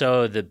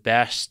also the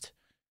best,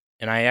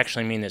 and I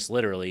actually mean this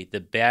literally, the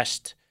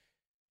best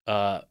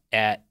at,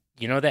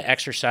 that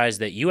exercise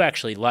that you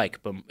actually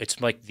like, but it's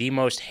like the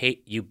most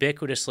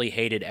ubiquitously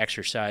hated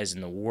exercise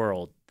in the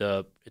world.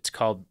 It's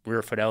called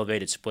rear foot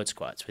elevated split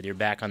squats with your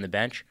back on the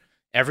bench.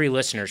 Every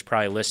listener is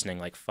probably listening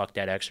like, fuck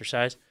that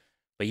exercise.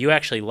 But you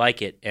actually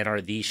like it and are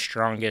the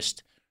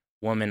strongest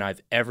woman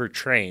I've ever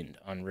trained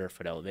on rear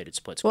foot elevated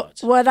split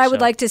squats. What I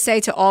would like to say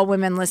to all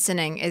women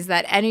listening is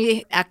that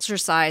any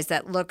exercise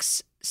that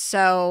looks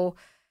so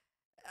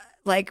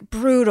like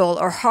brutal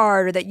or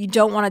hard or that you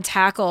don't want to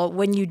tackle,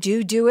 when you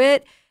do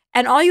it,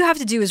 and all you have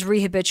to do is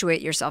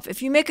rehabituate yourself.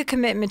 If you make a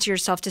commitment to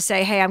yourself to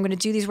say, hey, I'm going to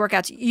do these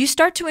workouts, you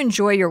start to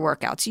enjoy your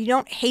workouts. You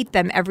don't hate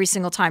them every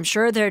single time.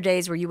 Sure, there are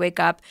days where you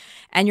wake up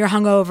and you're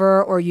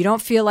hungover or you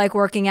don't feel like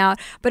working out.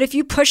 But if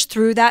you push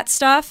through that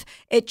stuff,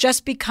 it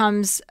just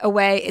becomes a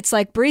way. It's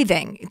like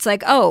breathing. It's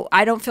like, oh,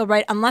 I don't feel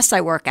right unless I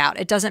work out.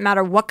 It doesn't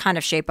matter what kind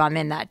of shape I'm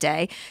in that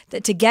day.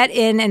 To get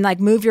in and like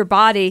move your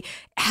body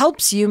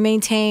helps you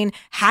maintain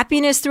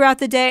happiness throughout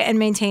the day and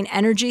maintain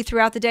energy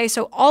throughout the day.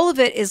 So all of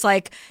it is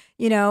like,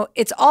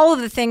 it's all of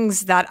the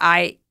things that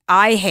I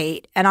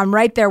hate. And I'm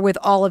right there with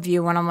all of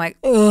you when I'm like,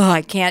 ugh,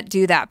 I can't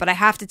do that. But I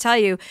have to tell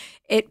you,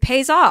 it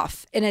pays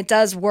off and it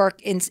does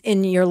work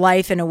in your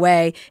life in a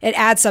way. It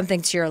adds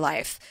something to your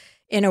life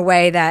in a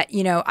way that,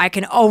 I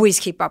can always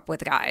keep up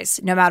with guys,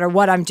 no matter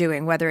what I'm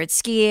doing, whether it's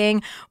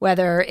skiing,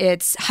 whether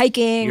it's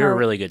hiking. You're a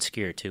really good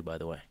skier too, by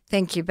the way.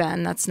 Thank you,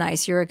 Ben. That's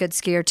nice. You're a good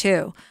skier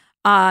too.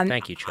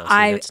 Thank you, Chelsea.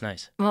 That's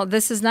nice. Well,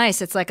 this is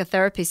nice. It's like a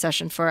therapy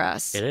session for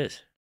us. It is.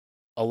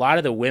 A lot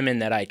of the women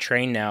that I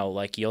train now,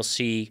 like you'll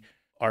see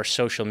our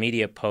social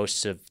media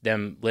posts of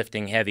them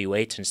lifting heavy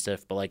weights and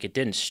stuff, but like it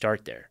didn't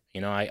start there.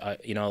 I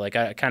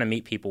kind of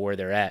meet people where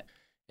they're at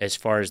as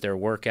far as their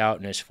workout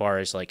and as far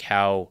as like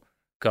how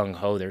gung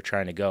ho they're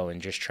trying to go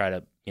and just try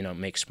to,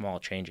 make small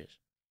changes.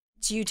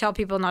 Do you tell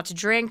people not to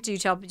drink? Do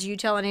you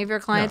tell any of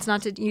your clients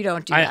not to? You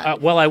don't do that.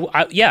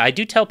 I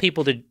do tell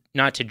people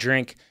not to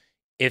drink.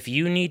 If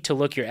you need to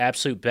look your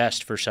absolute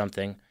best for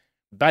something,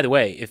 by the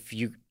way, if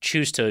you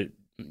choose to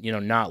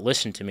not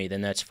listen to me, then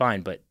that's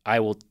fine. But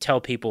I will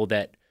tell people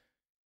that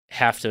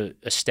have to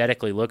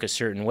aesthetically look a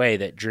certain way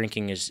that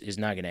drinking is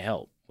not going to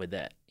help with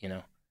that,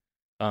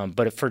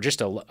 But for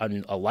just a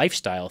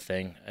lifestyle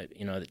thing,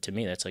 to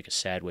me, that's like a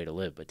sad way to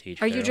live. But to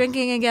each Are you their own.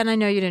 drinking again? I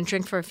know you didn't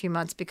drink for a few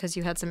months because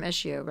you had some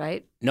issue,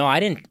 right? No,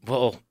 I didn't.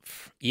 Well,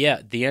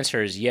 yeah, the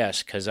answer is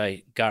yes, because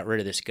I got rid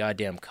of this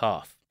goddamn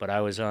cough. But I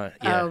was on.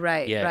 Yeah, oh,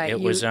 right, yeah, right. It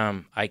was. I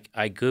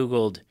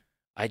Googled.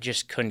 I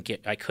just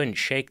couldn't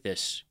shake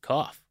this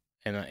cough.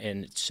 And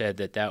it said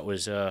that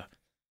was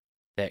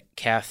that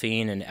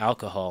caffeine and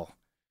alcohol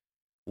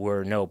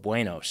were no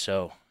bueno.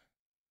 So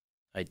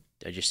I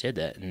just did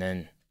that, and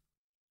then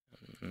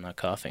I'm not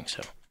coughing.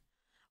 So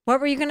What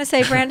were you going to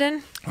say,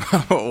 Brandon?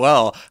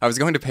 Well, I was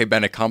going to pay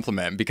Ben a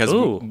compliment because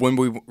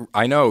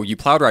I know you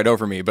plowed right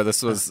over me, but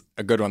this was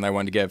a good one that I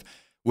wanted to give.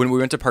 When we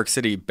went to Park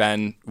City,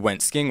 Ben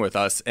went skiing with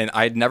us, and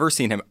I'd never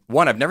seen him.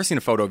 I've never seen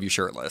a photo of you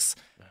shirtless.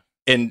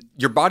 And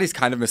your body's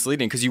kind of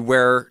misleading because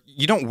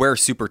you don't wear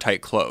super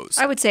tight clothes.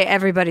 I would say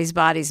everybody's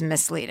body's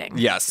misleading.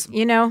 Yes.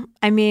 You know,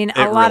 I mean,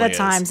 a lot of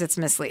times it's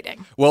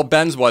misleading. Well,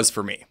 Ben's was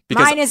for me.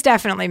 Mine is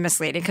definitely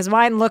misleading because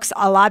mine looks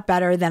a lot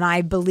better than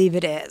I believe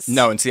it is.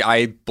 No, and see,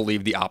 I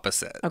believe the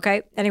opposite.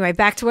 Okay. Anyway,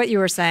 back to what you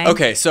were saying.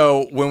 Okay,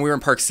 so when we were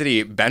in Park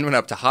City, Ben went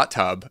up to Hot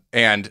Tub,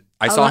 and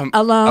I saw him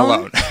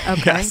alone.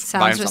 Okay, yes,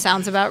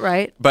 sounds about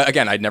right. But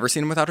again, I'd never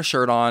seen him without a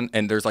shirt on,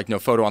 and there's like no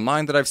photo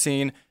online that I've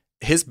seen.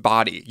 His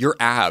body, your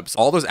abs,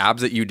 all those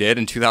abs that you did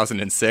in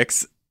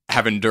 2006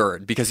 have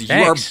endured because you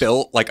are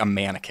built like a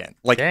mannequin.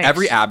 Like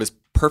every ab is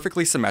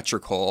perfectly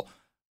symmetrical.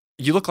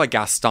 You look like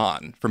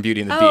Gaston from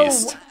Beauty and the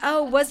Beast.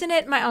 Oh, wasn't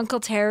it my Uncle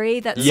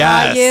Terry that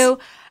saw you?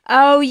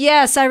 Oh,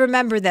 yes, I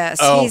remember this.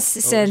 He's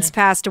since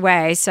passed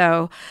away,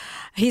 so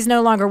he's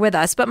no longer with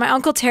us. But my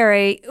Uncle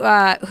Terry,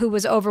 who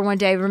was over one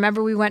day,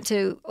 remember we went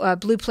to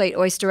Blue Plate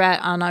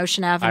Oysterette on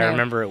Ocean Avenue? I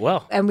remember it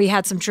well. And we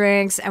had some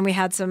drinks, and we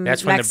had some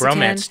That's Mexican. when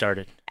the bromance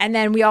started. And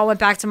then we all went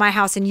back to my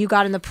house, and you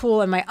got in the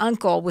pool, and my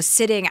uncle was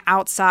sitting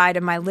outside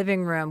of my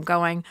living room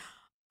going,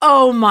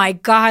 oh my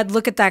God,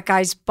 look at that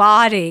guy's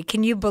body.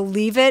 Can you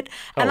believe it?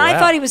 And I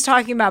thought he was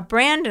talking about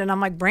Brandon.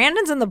 I'm like,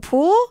 Brandon's in the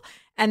pool?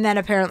 And then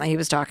apparently he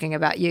was talking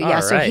about you.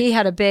 So he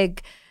had a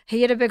big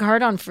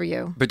hard on for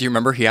you. But do you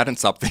remember he hadn't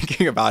stopped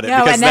thinking about it?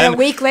 No, and then a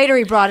week later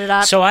he brought it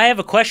up. So I have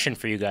a question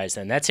for you guys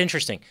then. That's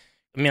interesting.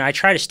 I mean, I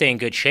try to stay in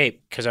good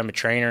shape because I'm a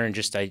trainer and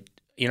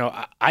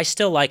I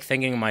still like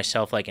thinking of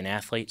myself like an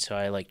athlete, so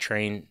I like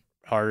train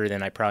harder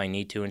than I probably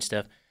need to and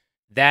stuff.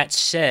 That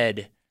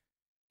said,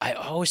 I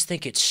always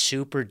think it's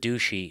super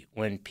douchey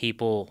when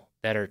people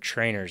that are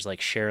trainers like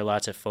share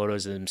lots of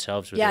photos of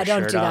themselves with their shirt off. Yeah,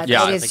 don't do that.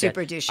 Yeah. It is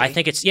super douchey. I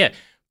think it's,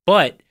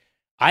 but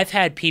I've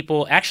had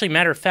people, actually,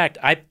 matter of fact,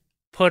 I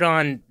put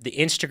on the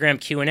Instagram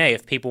Q&A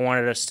if people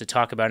wanted us to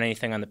talk about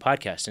anything on the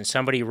podcast, and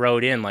somebody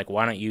wrote in like,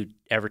 why don't you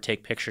ever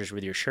take pictures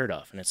with your shirt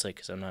off? And it's like,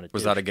 because I'm not a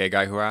Was douche. that a gay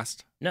guy who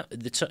asked? No,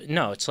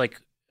 it's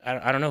like,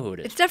 I don't know who it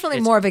is. It's definitely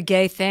more of a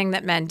gay thing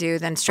that men do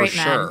than straight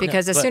men,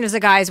 because as soon as a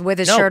guy's with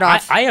his No, shirt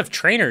off. I have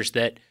trainers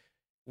that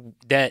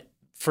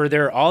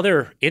for all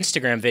their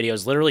Instagram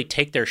videos literally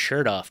take their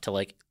shirt off to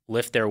like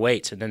lift their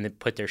weights and then they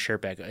put their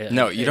shirt back.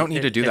 No, you don't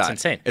need to do that. It's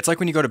insane. It's like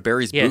when you go to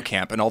Barry's boot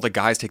camp and all the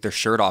guys take their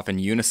shirt off in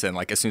unison,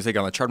 like as soon as they get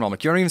on the treadmill. I'm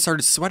like, you haven't even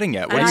started sweating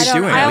yet. What are you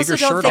doing? Leave your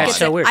shirt on. That's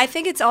so weird. I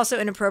think it's also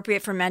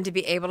inappropriate for men to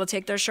be able to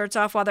take their shirts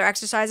off while they're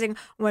exercising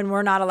when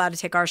we're not allowed to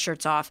take our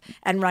shirts off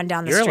and run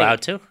down the street. You're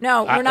allowed to.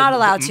 No, we're not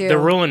allowed to. The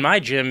rule in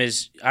my gym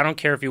is I don't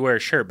care if you wear a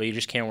shirt, but you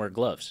just can't wear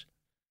gloves.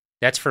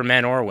 That's for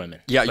men or women.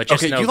 Yeah, but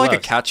just okay, no you gloves.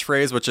 like a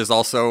catchphrase, which is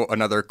also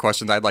another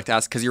question that I'd like to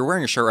ask, because you're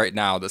wearing a shirt right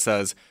now that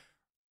says,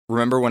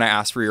 remember when I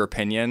asked for your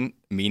opinion?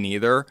 Me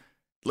neither.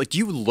 Like, do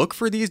you look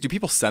for these? Do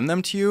people send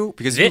them to you?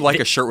 Because you like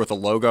a shirt with a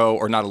logo,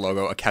 or not a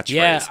logo, a catchphrase.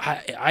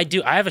 Yeah, I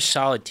do. I have a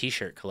solid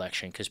T-shirt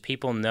collection because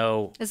people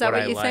know Is that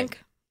what I you like.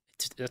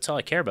 think? That's all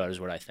I care about is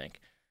what I think.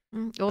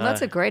 Well,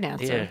 that's a great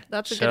answer. Yeah.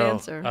 That's a good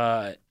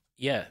answer.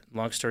 Yeah,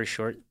 long story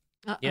short,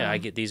 yeah,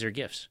 these are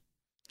gifts.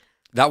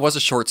 That was a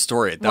short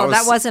story.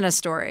 That wasn't a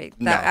story.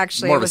 That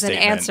actually was an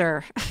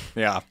answer.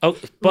 Yeah. Oh,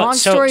 long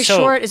story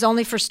short is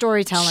only for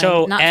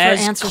storytelling, not for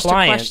answers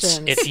clients,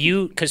 to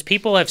questions. Because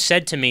people have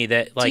said to me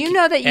that, like, do you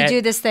know that you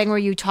do this thing where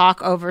you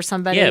talk over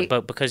somebody? Yeah,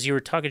 but because you were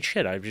talking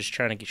shit, I'm just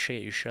trying to get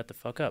you shut the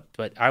fuck up.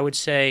 But I would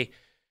say,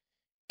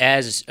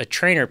 as a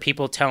trainer,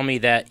 people tell me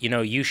that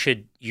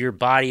your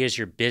body is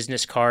your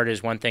business card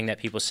is one thing that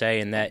people say,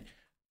 and that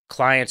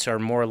clients are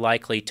more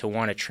likely to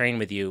want to train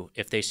with you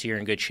if they see you're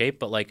in good shape.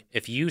 But like,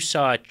 if you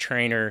saw a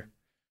trainer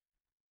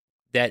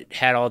that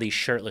had all these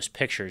shirtless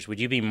pictures, would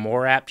you be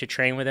more apt to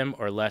train with him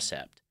or less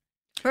apt?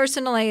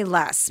 Personally,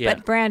 less. Yeah.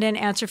 But Brandon,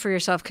 answer for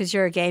yourself because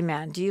you're a gay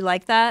man. Do you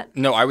like that?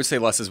 No, I would say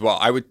less as well.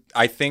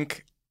 I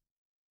think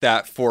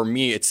that for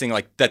me, it's saying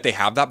like that they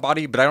have that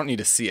body, but I don't need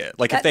to see it.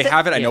 Like if they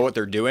have it, I know what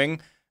they're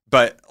doing,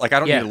 but like I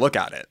don't need to look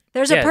at it.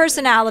 There's a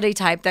personality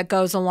type that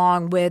goes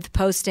along with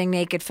posting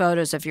naked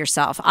photos of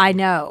yourself. I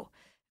know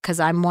because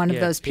I'm one of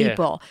those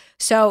people.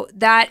 So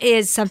that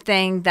is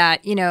something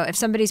that, if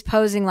somebody's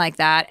posing like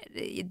that,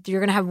 you're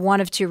going to have one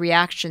of two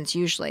reactions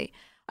usually.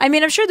 I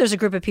mean, I'm sure there's a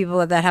group of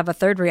people that have a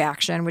third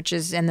reaction, which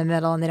is in the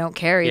middle and they don't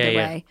care either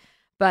way.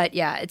 But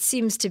yeah, it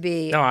seems to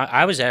be. No,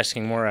 I was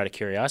asking more out of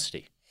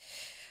curiosity.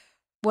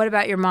 What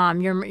about your mom?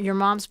 Your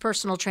mom's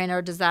personal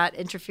trainer, does that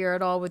interfere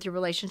at all with your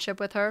relationship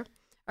with her?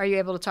 Are you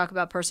able to talk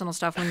about personal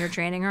stuff when you're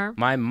training her?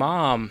 My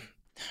mom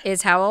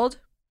is how old?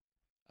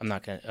 I'm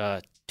not going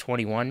to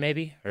 21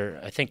 maybe, or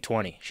I think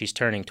 20. She's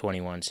turning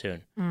 21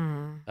 soon.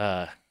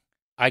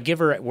 I give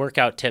her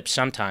workout tips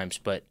sometimes,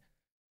 but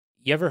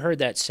you ever heard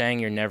that saying,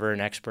 you're never an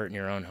expert in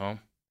your own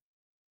home?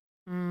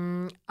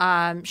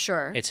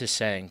 Sure. It's a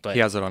saying, but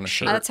He has it on his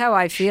shirt. That's how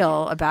I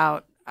feel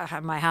about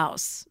my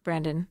house,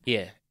 Brandon.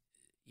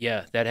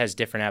 Yeah, that has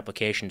different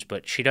applications,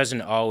 but she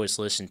doesn't always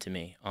listen to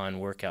me on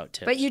workout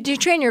tips. But you do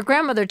train your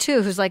grandmother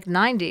too, who's like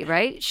 90,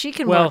 right? She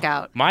can work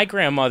out. My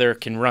grandmother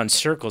can run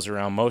circles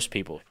around most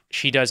people.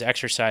 She does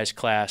exercise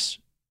class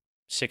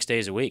 6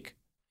 days a week,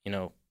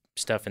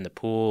 stuff in the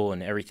pool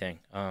and everything.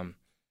 And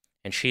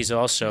she's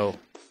also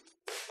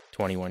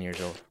 21 years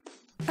old.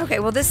 Okay,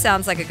 well, this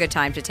sounds like a good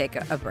time to take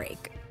a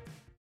break.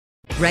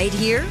 Right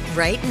here,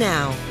 right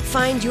now.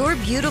 Find your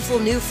beautiful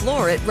new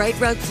floor at Right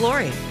Rug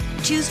Flooring.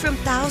 Choose from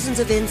thousands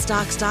of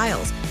in-stock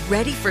styles,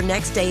 ready for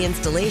next day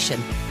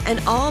installation, and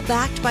all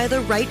backed by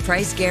the right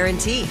price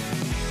guarantee.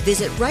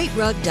 Visit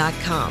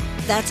rightrug.com.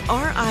 That's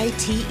RITERUG.com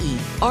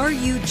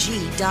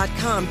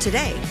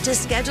today to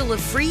schedule a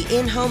free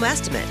in-home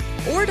estimate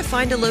or to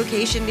find a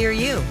location near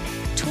you.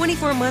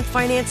 24-month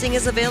financing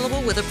is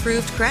available with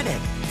approved credit.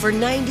 For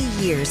 90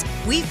 years,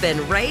 we've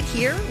been right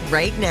here,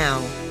 right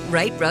now.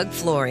 Right Rug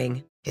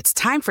Flooring. It's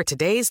time for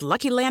today's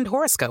Lucky Land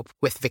horoscope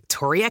with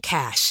Victoria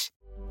Cash.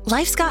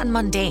 Life's gotten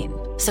mundane,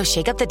 so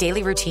shake up the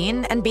daily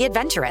routine and be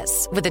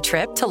adventurous with a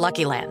trip to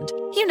Lucky Land.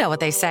 You know what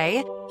they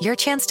say, your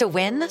chance to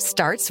win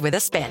starts with a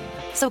spin.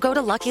 So go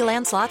to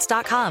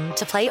LuckyLandSlots.com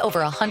to play over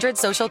 100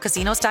 social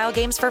casino-style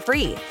games for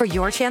free for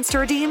your chance to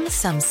redeem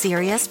some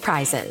serious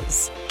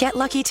prizes. Get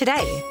lucky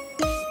today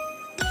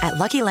at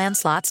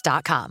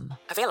LuckyLandSlots.com.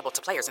 Available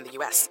to players in the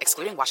U.S.,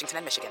 excluding Washington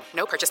and Michigan.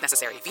 No purchase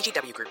necessary.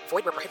 VGW Group.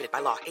 Void where prohibited by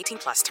law.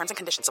 18+. Terms and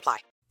conditions apply.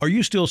 Are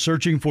you still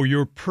searching for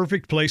your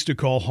perfect place to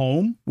call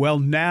home? Well,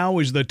 now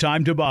is the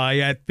time to buy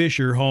at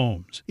Fisher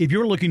Homes. If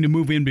you're looking to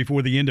move in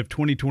before the end of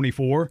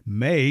 2024,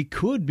 May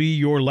could be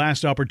your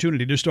last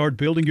opportunity to start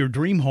building your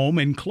dream home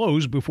and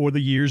close before the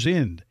year's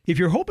end. If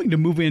you're hoping to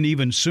move in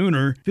even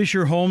sooner,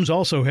 Fisher Homes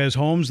also has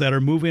homes that are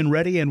move-in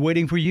ready and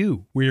waiting for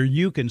you, where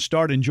you can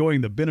start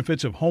enjoying the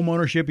benefits of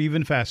homeownership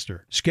even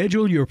faster.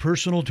 Schedule your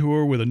personal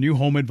tour with a new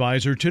home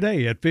advisor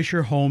today at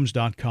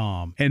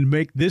FisherHomes.com and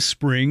make this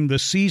spring the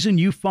season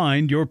you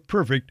find your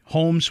perfect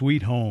home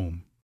sweet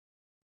home.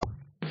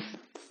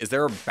 Is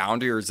there a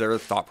boundary or is there a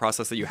thought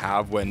process that you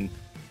have when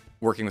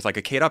working with like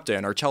a Kate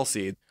Upton or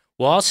Chelsea?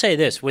 Well, I'll say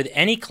this. With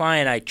any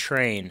client I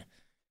train,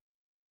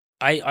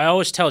 I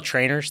always tell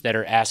trainers that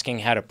are asking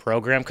how to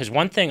program, because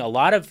one thing, a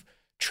lot of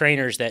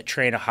trainers that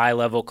train a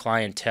high-level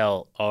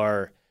clientele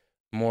are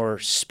more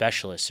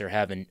specialists or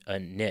have a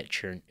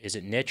niche. Or is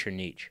it niche or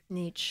niche?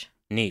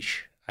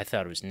 Niche. I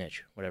thought it was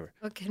niche, whatever.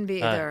 It can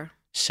be either.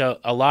 So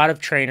a lot of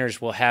trainers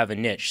will have a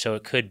niche. So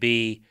it could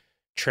be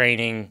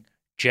training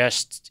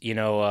just,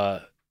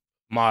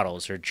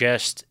 models or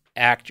just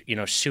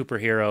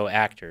superhero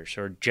actors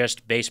or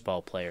just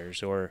baseball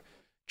players or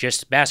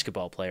just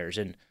basketball players.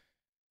 And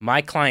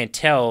my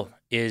clientele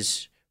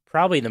is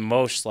probably the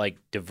most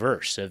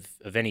diverse of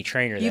any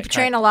trainer. You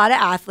train a lot of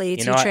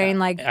athletes. You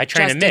train I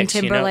train Justin a mix,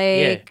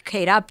 Timberlake,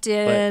 Kate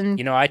Upton.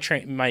 But, I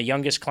train my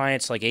youngest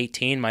client's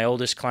 18, my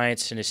oldest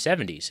client's in his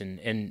 70s,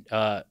 and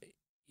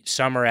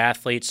some are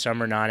athletes,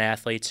 some are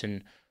non-athletes,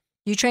 and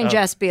you train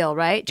Jess Beal,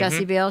 right?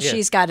 Jessie Beal. Yeah.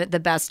 She's got the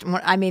best.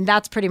 I mean,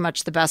 that's pretty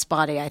much the best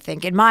body, I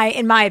think, in my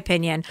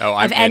opinion.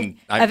 I'm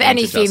of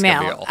any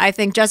female. Beal. I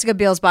think Jessica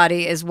Biel's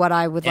body is what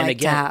I would like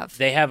to have.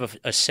 They have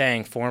a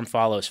saying: "Form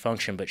follows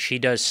function," but she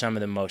does some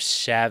of the most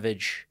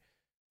savage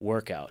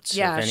workouts.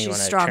 Yeah, of anyone she's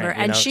I've stronger,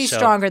 trained, she's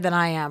stronger than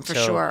I am for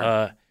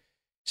sure.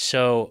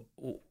 So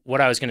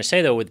what I was going to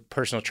say though with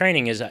personal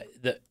training is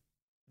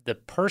the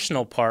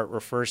personal part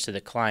refers to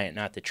the client,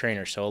 not the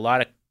trainer. So a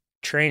lot of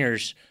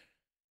trainers,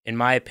 in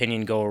my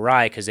opinion, go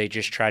awry because they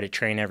just try to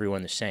train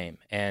everyone the same.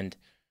 And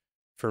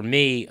for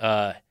me,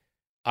 I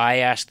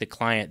ask the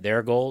client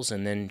their goals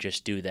and then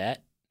just do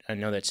that. I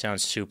know that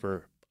sounds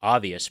super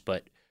obvious,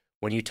 but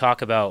when you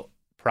talk about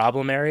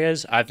problem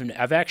areas,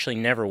 I've actually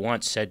never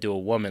once said to a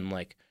woman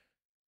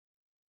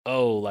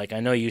I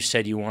know you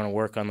said you want to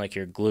work on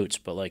your glutes,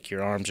 but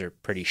your arms are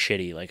pretty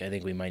shitty. I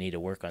think we might need to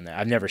work on that.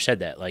 I've never said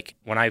that.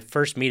 When I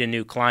first meet a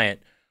new client,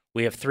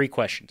 we have 3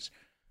 questions.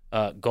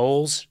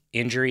 Goals,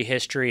 injury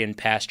history, and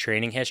past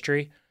training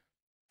history.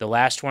 The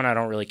last one I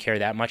don't really care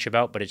that much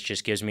about, but it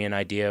just gives me an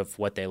idea of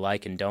what they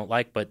like and don't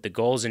like. But the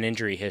goals and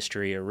injury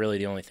history are really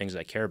the only things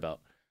I care about.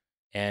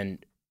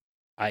 And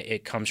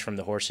it comes from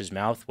the horse's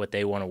mouth, what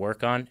they want to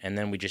work on, and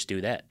then we just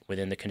do that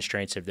within the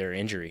constraints of their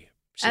injury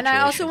situation. And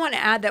I also want to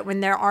add that when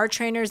there are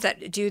trainers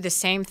that do the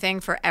same thing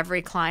for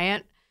every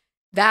client,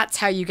 that's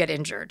how you get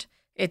injured.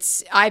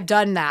 I've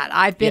done that.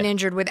 I've been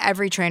injured with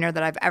every trainer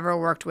that I've ever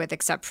worked with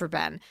except for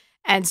Ben.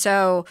 And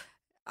so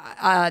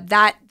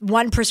that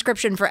one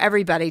prescription for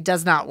everybody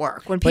does not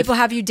work. When people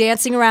have you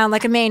dancing around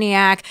like a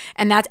maniac,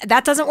 and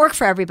that doesn't work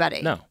for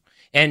everybody. No.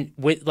 And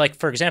with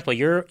for example,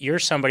 you're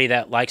somebody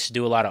that likes to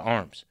do a lot of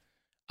arms.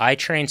 I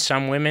train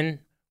some women.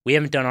 We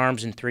haven't done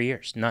arms in 3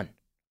 years. None.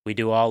 We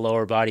do all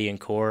lower body and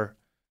core.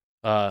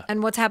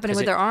 And what's happening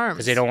with their arms?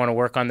 Because they don't want to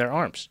work on their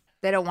arms.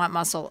 They don't want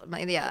muscle.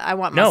 Yeah, I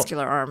want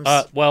muscular arms.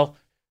 Well,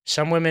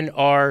 some women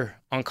are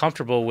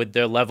uncomfortable with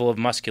the level of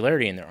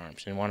muscularity in their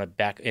arms and want to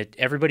back it.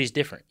 Everybody's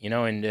different,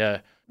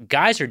 and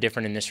guys are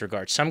different in this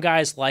regard. Some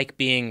guys like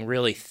being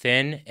really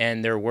thin,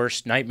 and their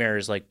worst nightmare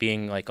is like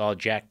being like all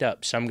jacked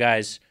up. Some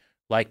guys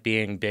like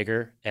being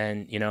bigger,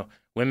 and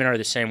women are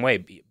the same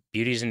way.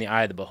 Beauty's in the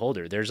eye of the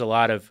beholder. There's a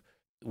lot of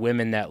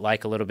women that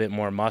like a little bit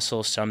more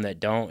muscle, some that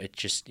don't. It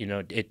just,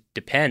 it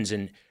depends.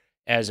 And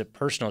as a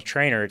personal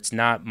trainer, it's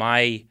not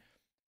my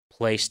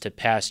place to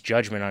pass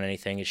judgment on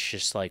anything. It's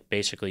just like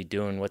basically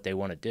doing what they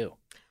want to do.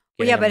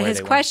 Well, yeah, but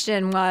his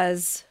question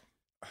was,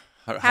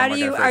 how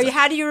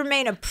do you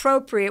remain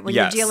appropriate when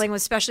you're dealing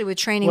with, especially with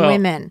training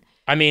women?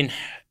 I mean,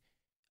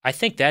 I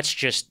think that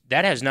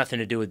has nothing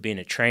to do with being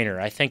a trainer.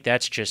 I think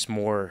that's just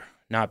more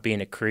not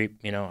being a creep.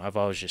 I've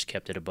always just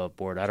kept it above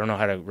board. I don't know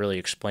how to really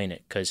explain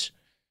it because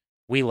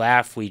we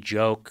laugh, we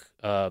joke,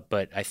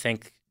 but I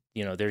think,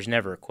 there's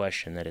never a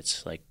question that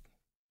it's like,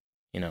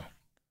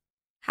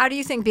 How do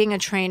you think being a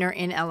trainer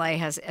in LA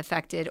has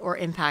affected or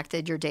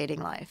impacted your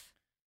dating life?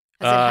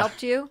 Has it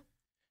helped you?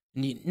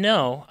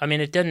 No. I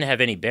mean, it doesn't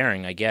have any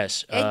bearing, I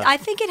guess. I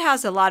think it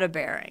has a lot of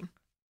bearing.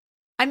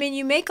 I mean,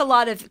 you make a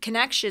lot of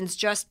connections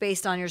just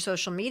based on your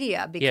social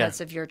media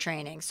because of your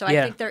training. So I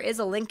think there is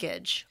a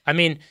linkage. I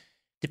mean,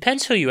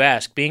 depends who you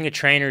ask. Being a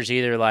trainer is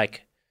either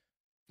like,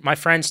 my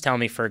friends tell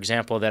me, for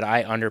example, that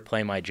I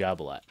underplay my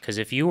job a lot. Because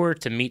if you were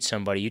to meet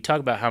somebody, you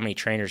talk about how many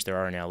trainers there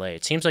are in LA.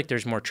 It seems like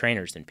there's more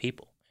trainers than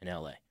people in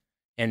LA.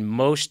 And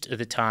most of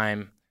the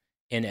time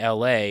in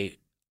LA,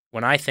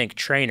 when I think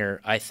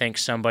trainer, I think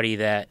somebody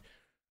that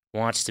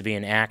wants to be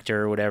an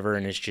actor or whatever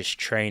and is just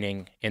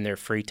training in their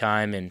free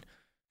time and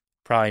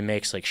probably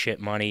makes like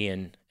shit money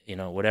and,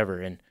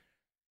 whatever. And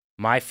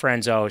my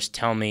friends always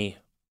tell me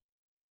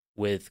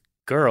with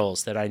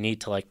girls that I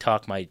need to like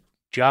talk my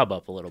job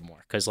up a little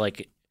more. Because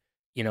like,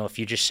 if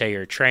you just say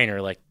you're a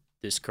trainer, like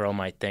this girl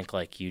might think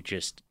like you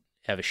just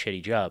have a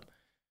shitty job.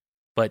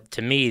 But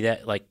to me,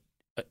 that like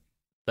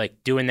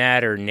doing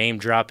that or name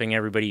dropping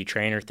everybody you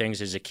train or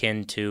things is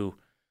akin to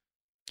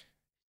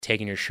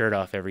taking your shirt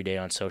off every day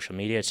on social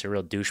media. It's a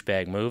real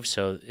douchebag move.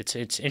 So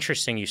it's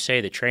interesting you say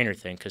the trainer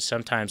thing because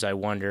sometimes I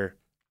wonder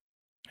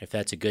if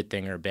that's a good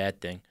thing or a bad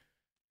thing.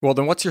 Well,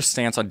 then what's your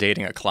stance on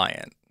dating a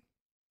client?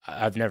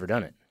 I've never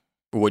done it.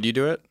 Would you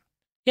do it?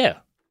 Yeah,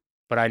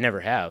 but I never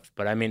have.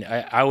 But I mean,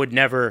 I would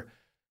never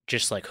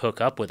just like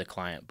hook up with a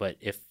client. But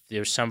if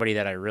there's somebody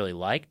that I really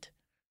liked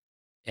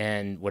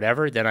and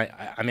whatever, then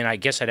I mean, I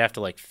guess I'd have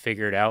to like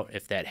figure it out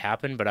if that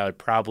happened, but I would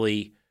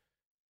probably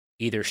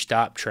either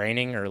stop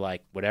training or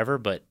like whatever.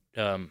 But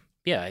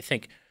yeah, I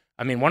think,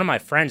 I mean, one of my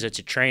friends that's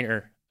a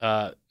trainer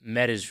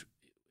met his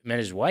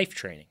wife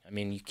training. I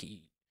mean,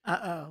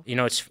 are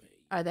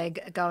they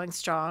going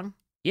strong?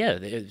 Yeah,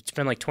 it's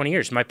been like 20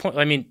 years. My point,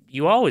 I mean,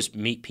 you always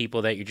meet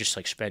people that you just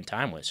like spend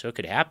time with, so it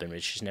could happen. But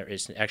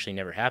it's actually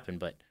never happened.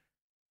 But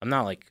I'm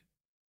not like,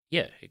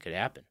 yeah, it could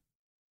happen.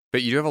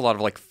 But you do have a lot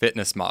of like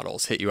fitness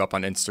models hit you up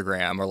on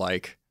Instagram or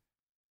like.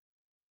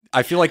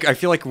 I feel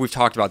like we've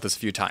talked about this a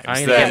few times.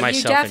 I'm gonna get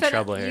myself in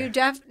trouble here.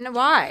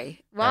 Why?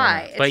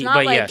 It's not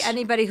but like yes.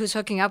 Anybody who's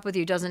hooking up with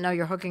you doesn't know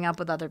you're hooking up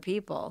with other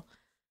people.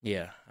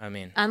 Yeah, I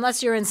mean,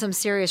 unless you're in some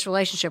serious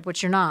relationship,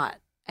 which you're not.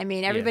 I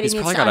mean, everybody needs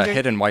to probably got a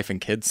hidden wife and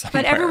kids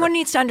somewhere. But everyone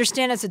needs to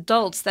understand as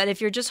adults that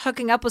if you're just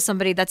hooking up with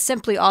somebody, that's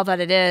simply all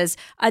that it is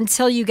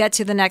until you get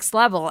to the next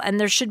level. And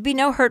there should be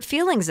no hurt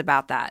feelings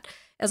about that.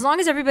 As long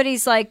as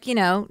everybody's like,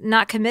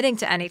 not committing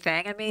to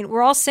anything. I mean,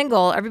 we're all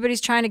single.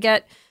 Everybody's trying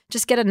to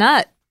just get a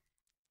nut.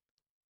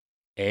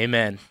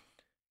 Amen.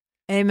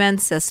 Amen,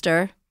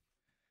 sister.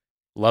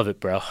 Love it,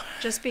 bro.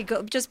 Just be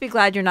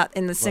glad you're not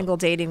in the single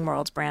dating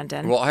world,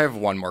 Brandon. Well, I have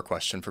one more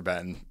question for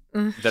Ben.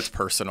 That's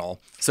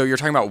personal. So you're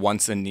talking about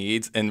wants and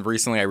needs, and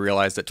recently I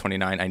realized at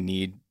 29 I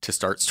need to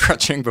start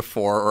stretching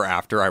before or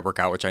after I work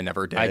out, which I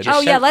never did.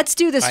 Let's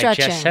do the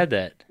stretching. I just said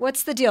that.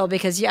 What's the deal?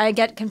 Because I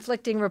get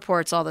conflicting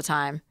reports all the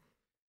time.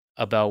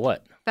 About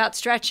what? About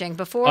stretching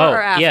before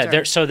or after.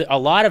 Yeah, a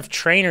lot of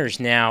trainers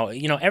now,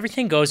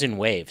 everything goes in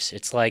waves.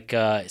 It's like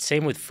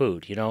same with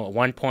food. At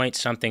one point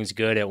something's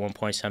good, at one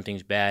point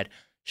something's bad.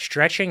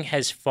 Stretching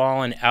has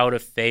fallen out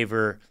of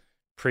favor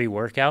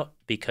pre-workout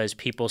because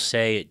people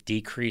say it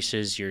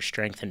decreases your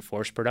strength and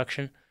force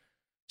production.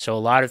 So a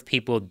lot of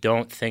people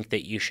don't think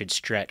that you should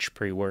stretch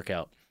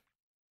pre-workout.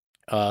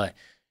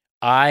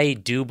 I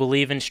do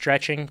believe in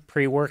stretching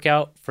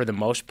pre-workout for the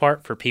most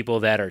part for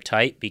people that are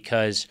tight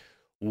because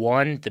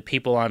one, the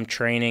people I'm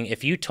training,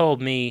 if you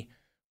told me,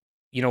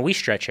 we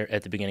stretch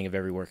at the beginning of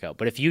every workout,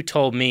 but if you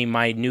told me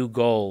my new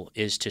goal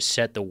is to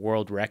set the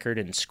world record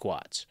in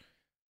squats,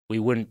 we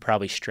wouldn't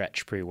probably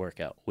stretch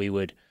pre-workout. We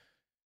would,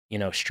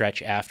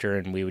 stretch after,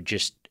 and we would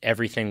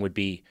everything would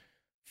be,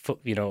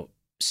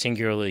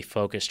 singularly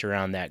focused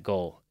around that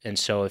goal. And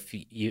so if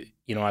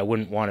I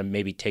wouldn't want to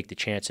maybe take the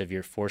chance of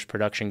your force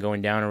production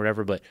going down or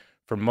whatever, but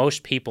for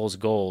most people's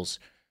goals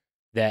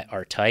that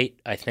are tight,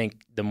 I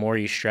think the more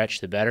you stretch,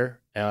 the better.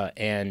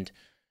 And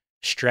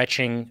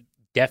stretching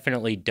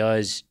definitely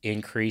does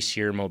increase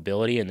your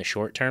mobility in the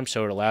short term.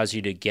 So it allows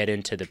you to get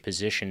into the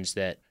positions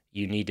that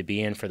you need to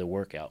be in for the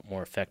workout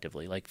more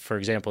effectively. Like, for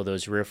example,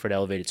 those rear foot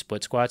elevated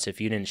split squats, if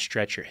you didn't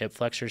stretch your hip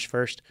flexors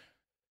first,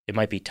 it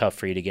might be tough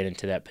for you to get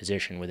into that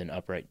position with an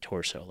upright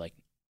torso. Like,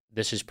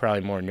 this is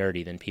probably more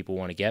nerdy than people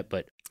want to get,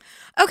 but...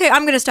 Okay,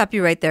 I'm going to stop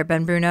you right there,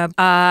 Ben Bruno.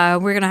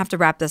 We're going to have to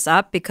wrap this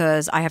up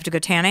because I have to go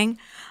tanning.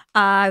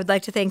 I would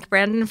like to thank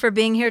Brandon for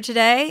being here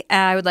today.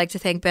 I would like to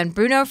thank Ben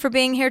Bruno for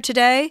being here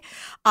today.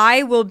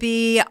 I will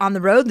be on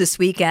the road this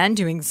weekend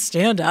doing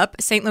stand-up.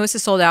 St. Louis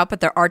is sold out, but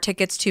there are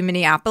tickets to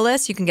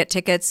Minneapolis. You can get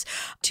tickets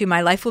to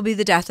My Life Will Be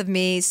the Death of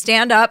Me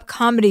stand-up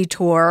comedy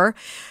tour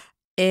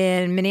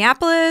in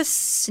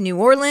Minneapolis, New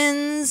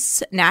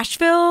Orleans,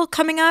 Nashville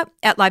coming up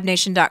at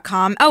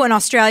livenation.com. Oh, in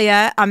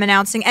Australia, I'm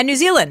announcing, and New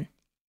Zealand.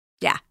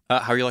 Yeah.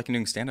 How are you liking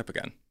doing stand-up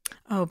again?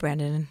 Oh,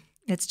 Brandon,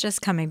 it's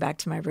just coming back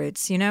to my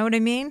roots. You know what I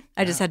mean?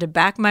 I just had to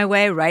back my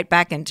way right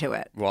back into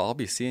it. Well, I'll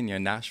be seeing you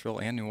in Nashville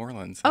and New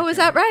Orleans. Oh, is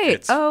that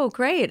right? Oh,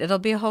 great. It'll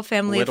be a whole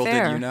family little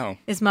affair. Little did you know.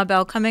 Is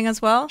Mabel coming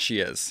as well? She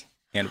is.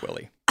 And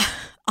Willie.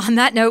 On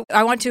that note,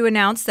 I want to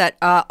announce that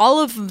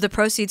all of the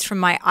proceeds from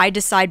my I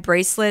Decide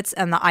bracelets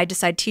and the I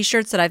Decide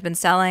t-shirts that I've been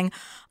selling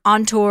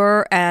on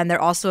tour, and they're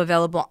also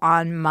available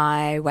on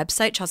my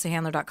website,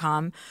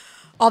 chelseahandler.com.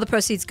 All the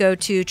proceeds go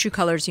to True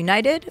Colors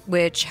United,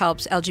 which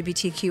helps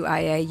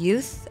LGBTQIA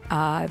youth,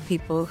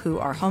 people who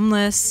are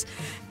homeless,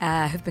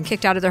 who've been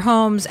kicked out of their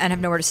homes and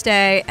have nowhere to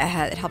stay.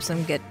 It helps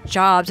them get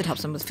jobs. It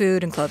helps them with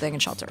food and clothing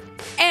and shelter.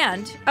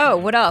 And,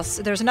 what else?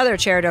 There's another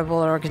charitable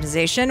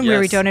organization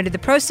where we donated the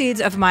proceeds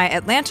of my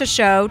Atlanta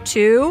show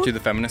to the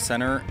Feminist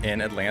Center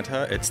in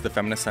Atlanta. It's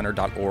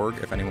thefeministcenter.org.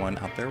 If anyone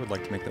out there would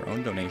like to make their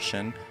own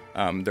donation,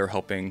 they're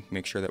helping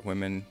make sure that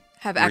women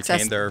have retain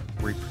access their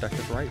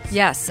reproductive rights.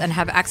 Yes, and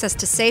have access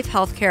to safe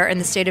health care in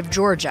the state of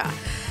Georgia.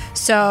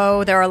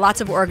 So there are lots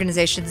of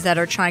organizations that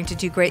are trying to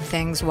do great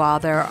things while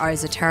there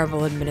is a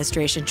terrible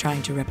administration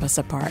trying to rip us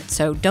apart.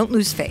 So don't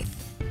lose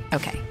faith.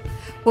 Okay.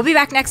 We'll be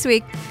back next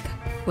week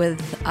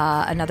with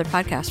another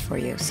podcast for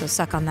you. So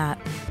suck on that.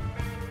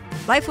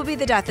 Life Will Be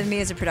the Death of Me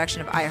is a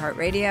production of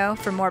iHeartRadio.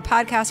 For more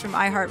podcasts from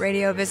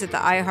iHeartRadio, visit the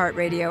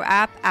iHeartRadio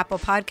app, Apple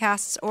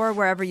Podcasts, or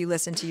wherever you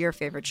listen to your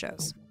favorite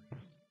shows.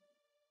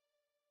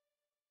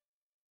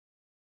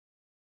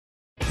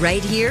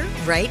 Right here,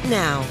 right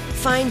now.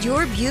 Find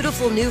your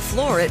beautiful new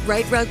floor at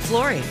Right Rug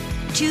Flooring.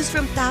 Choose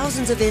from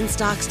thousands of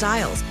in-stock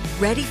styles,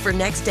 ready for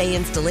next day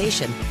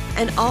installation,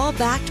 and all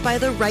backed by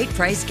the right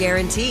price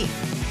guarantee.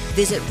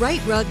 Visit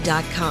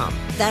rightrug.com.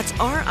 That's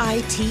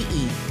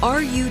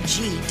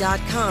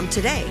RITERUG.com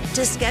today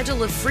to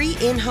schedule a free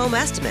in-home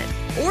estimate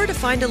or to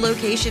find a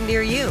location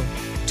near you.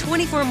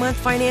 24-month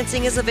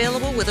financing is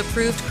available with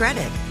approved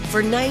credit.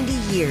 For 90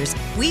 years,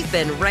 we've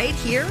been right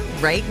here,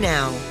 right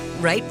now.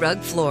 Right Rug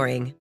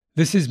Flooring.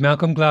 This is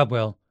Malcolm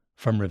Gladwell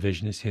from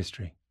Revisionist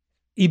History.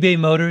 eBay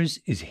Motors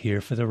is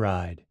here for the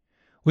ride.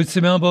 With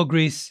some elbow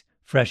grease,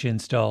 fresh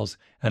installs,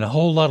 and a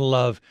whole lot of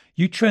love,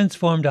 you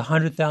transformed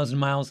 100,000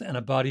 miles and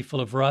a body full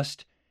of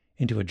rust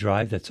into a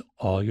drive that's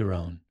all your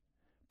own.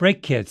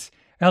 Brake kits,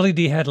 LED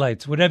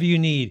headlights, whatever you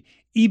need,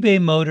 eBay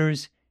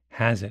Motors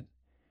has it.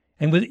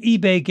 And with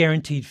eBay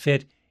Guaranteed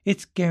Fit,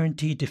 it's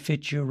guaranteed to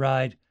fit your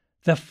ride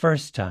the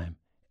first time,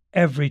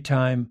 every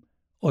time,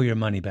 or your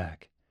money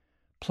back.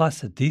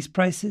 Plus, at these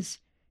prices,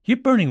 you're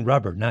burning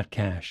rubber, not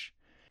cash.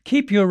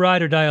 Keep your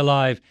ride or die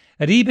alive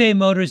at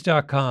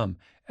ebaymotors.com.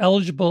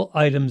 Eligible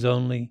items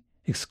only.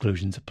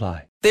 Exclusions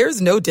apply.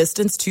 There's no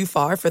distance too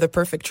far for the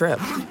perfect trip.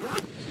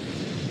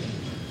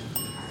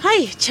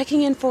 Hi,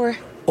 checking in for...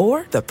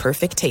 Or the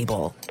perfect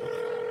table.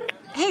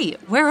 Hey,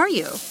 where are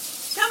you?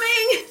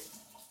 Coming!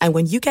 And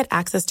when you get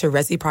access to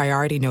Resi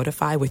Priority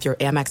Notify with your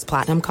Amex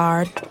Platinum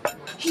card...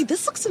 Hey,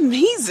 this looks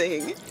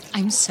amazing!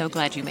 I'm so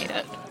glad you made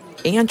it.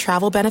 And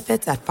travel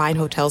benefits at fine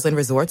hotels and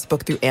resorts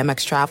booked through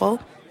Amex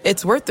Travel,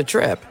 it's worth the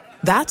trip.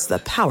 That's the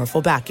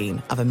powerful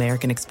backing of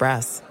American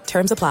Express.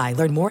 Terms apply.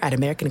 Learn more at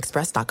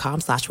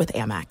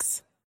americanexpress.com/withAmex.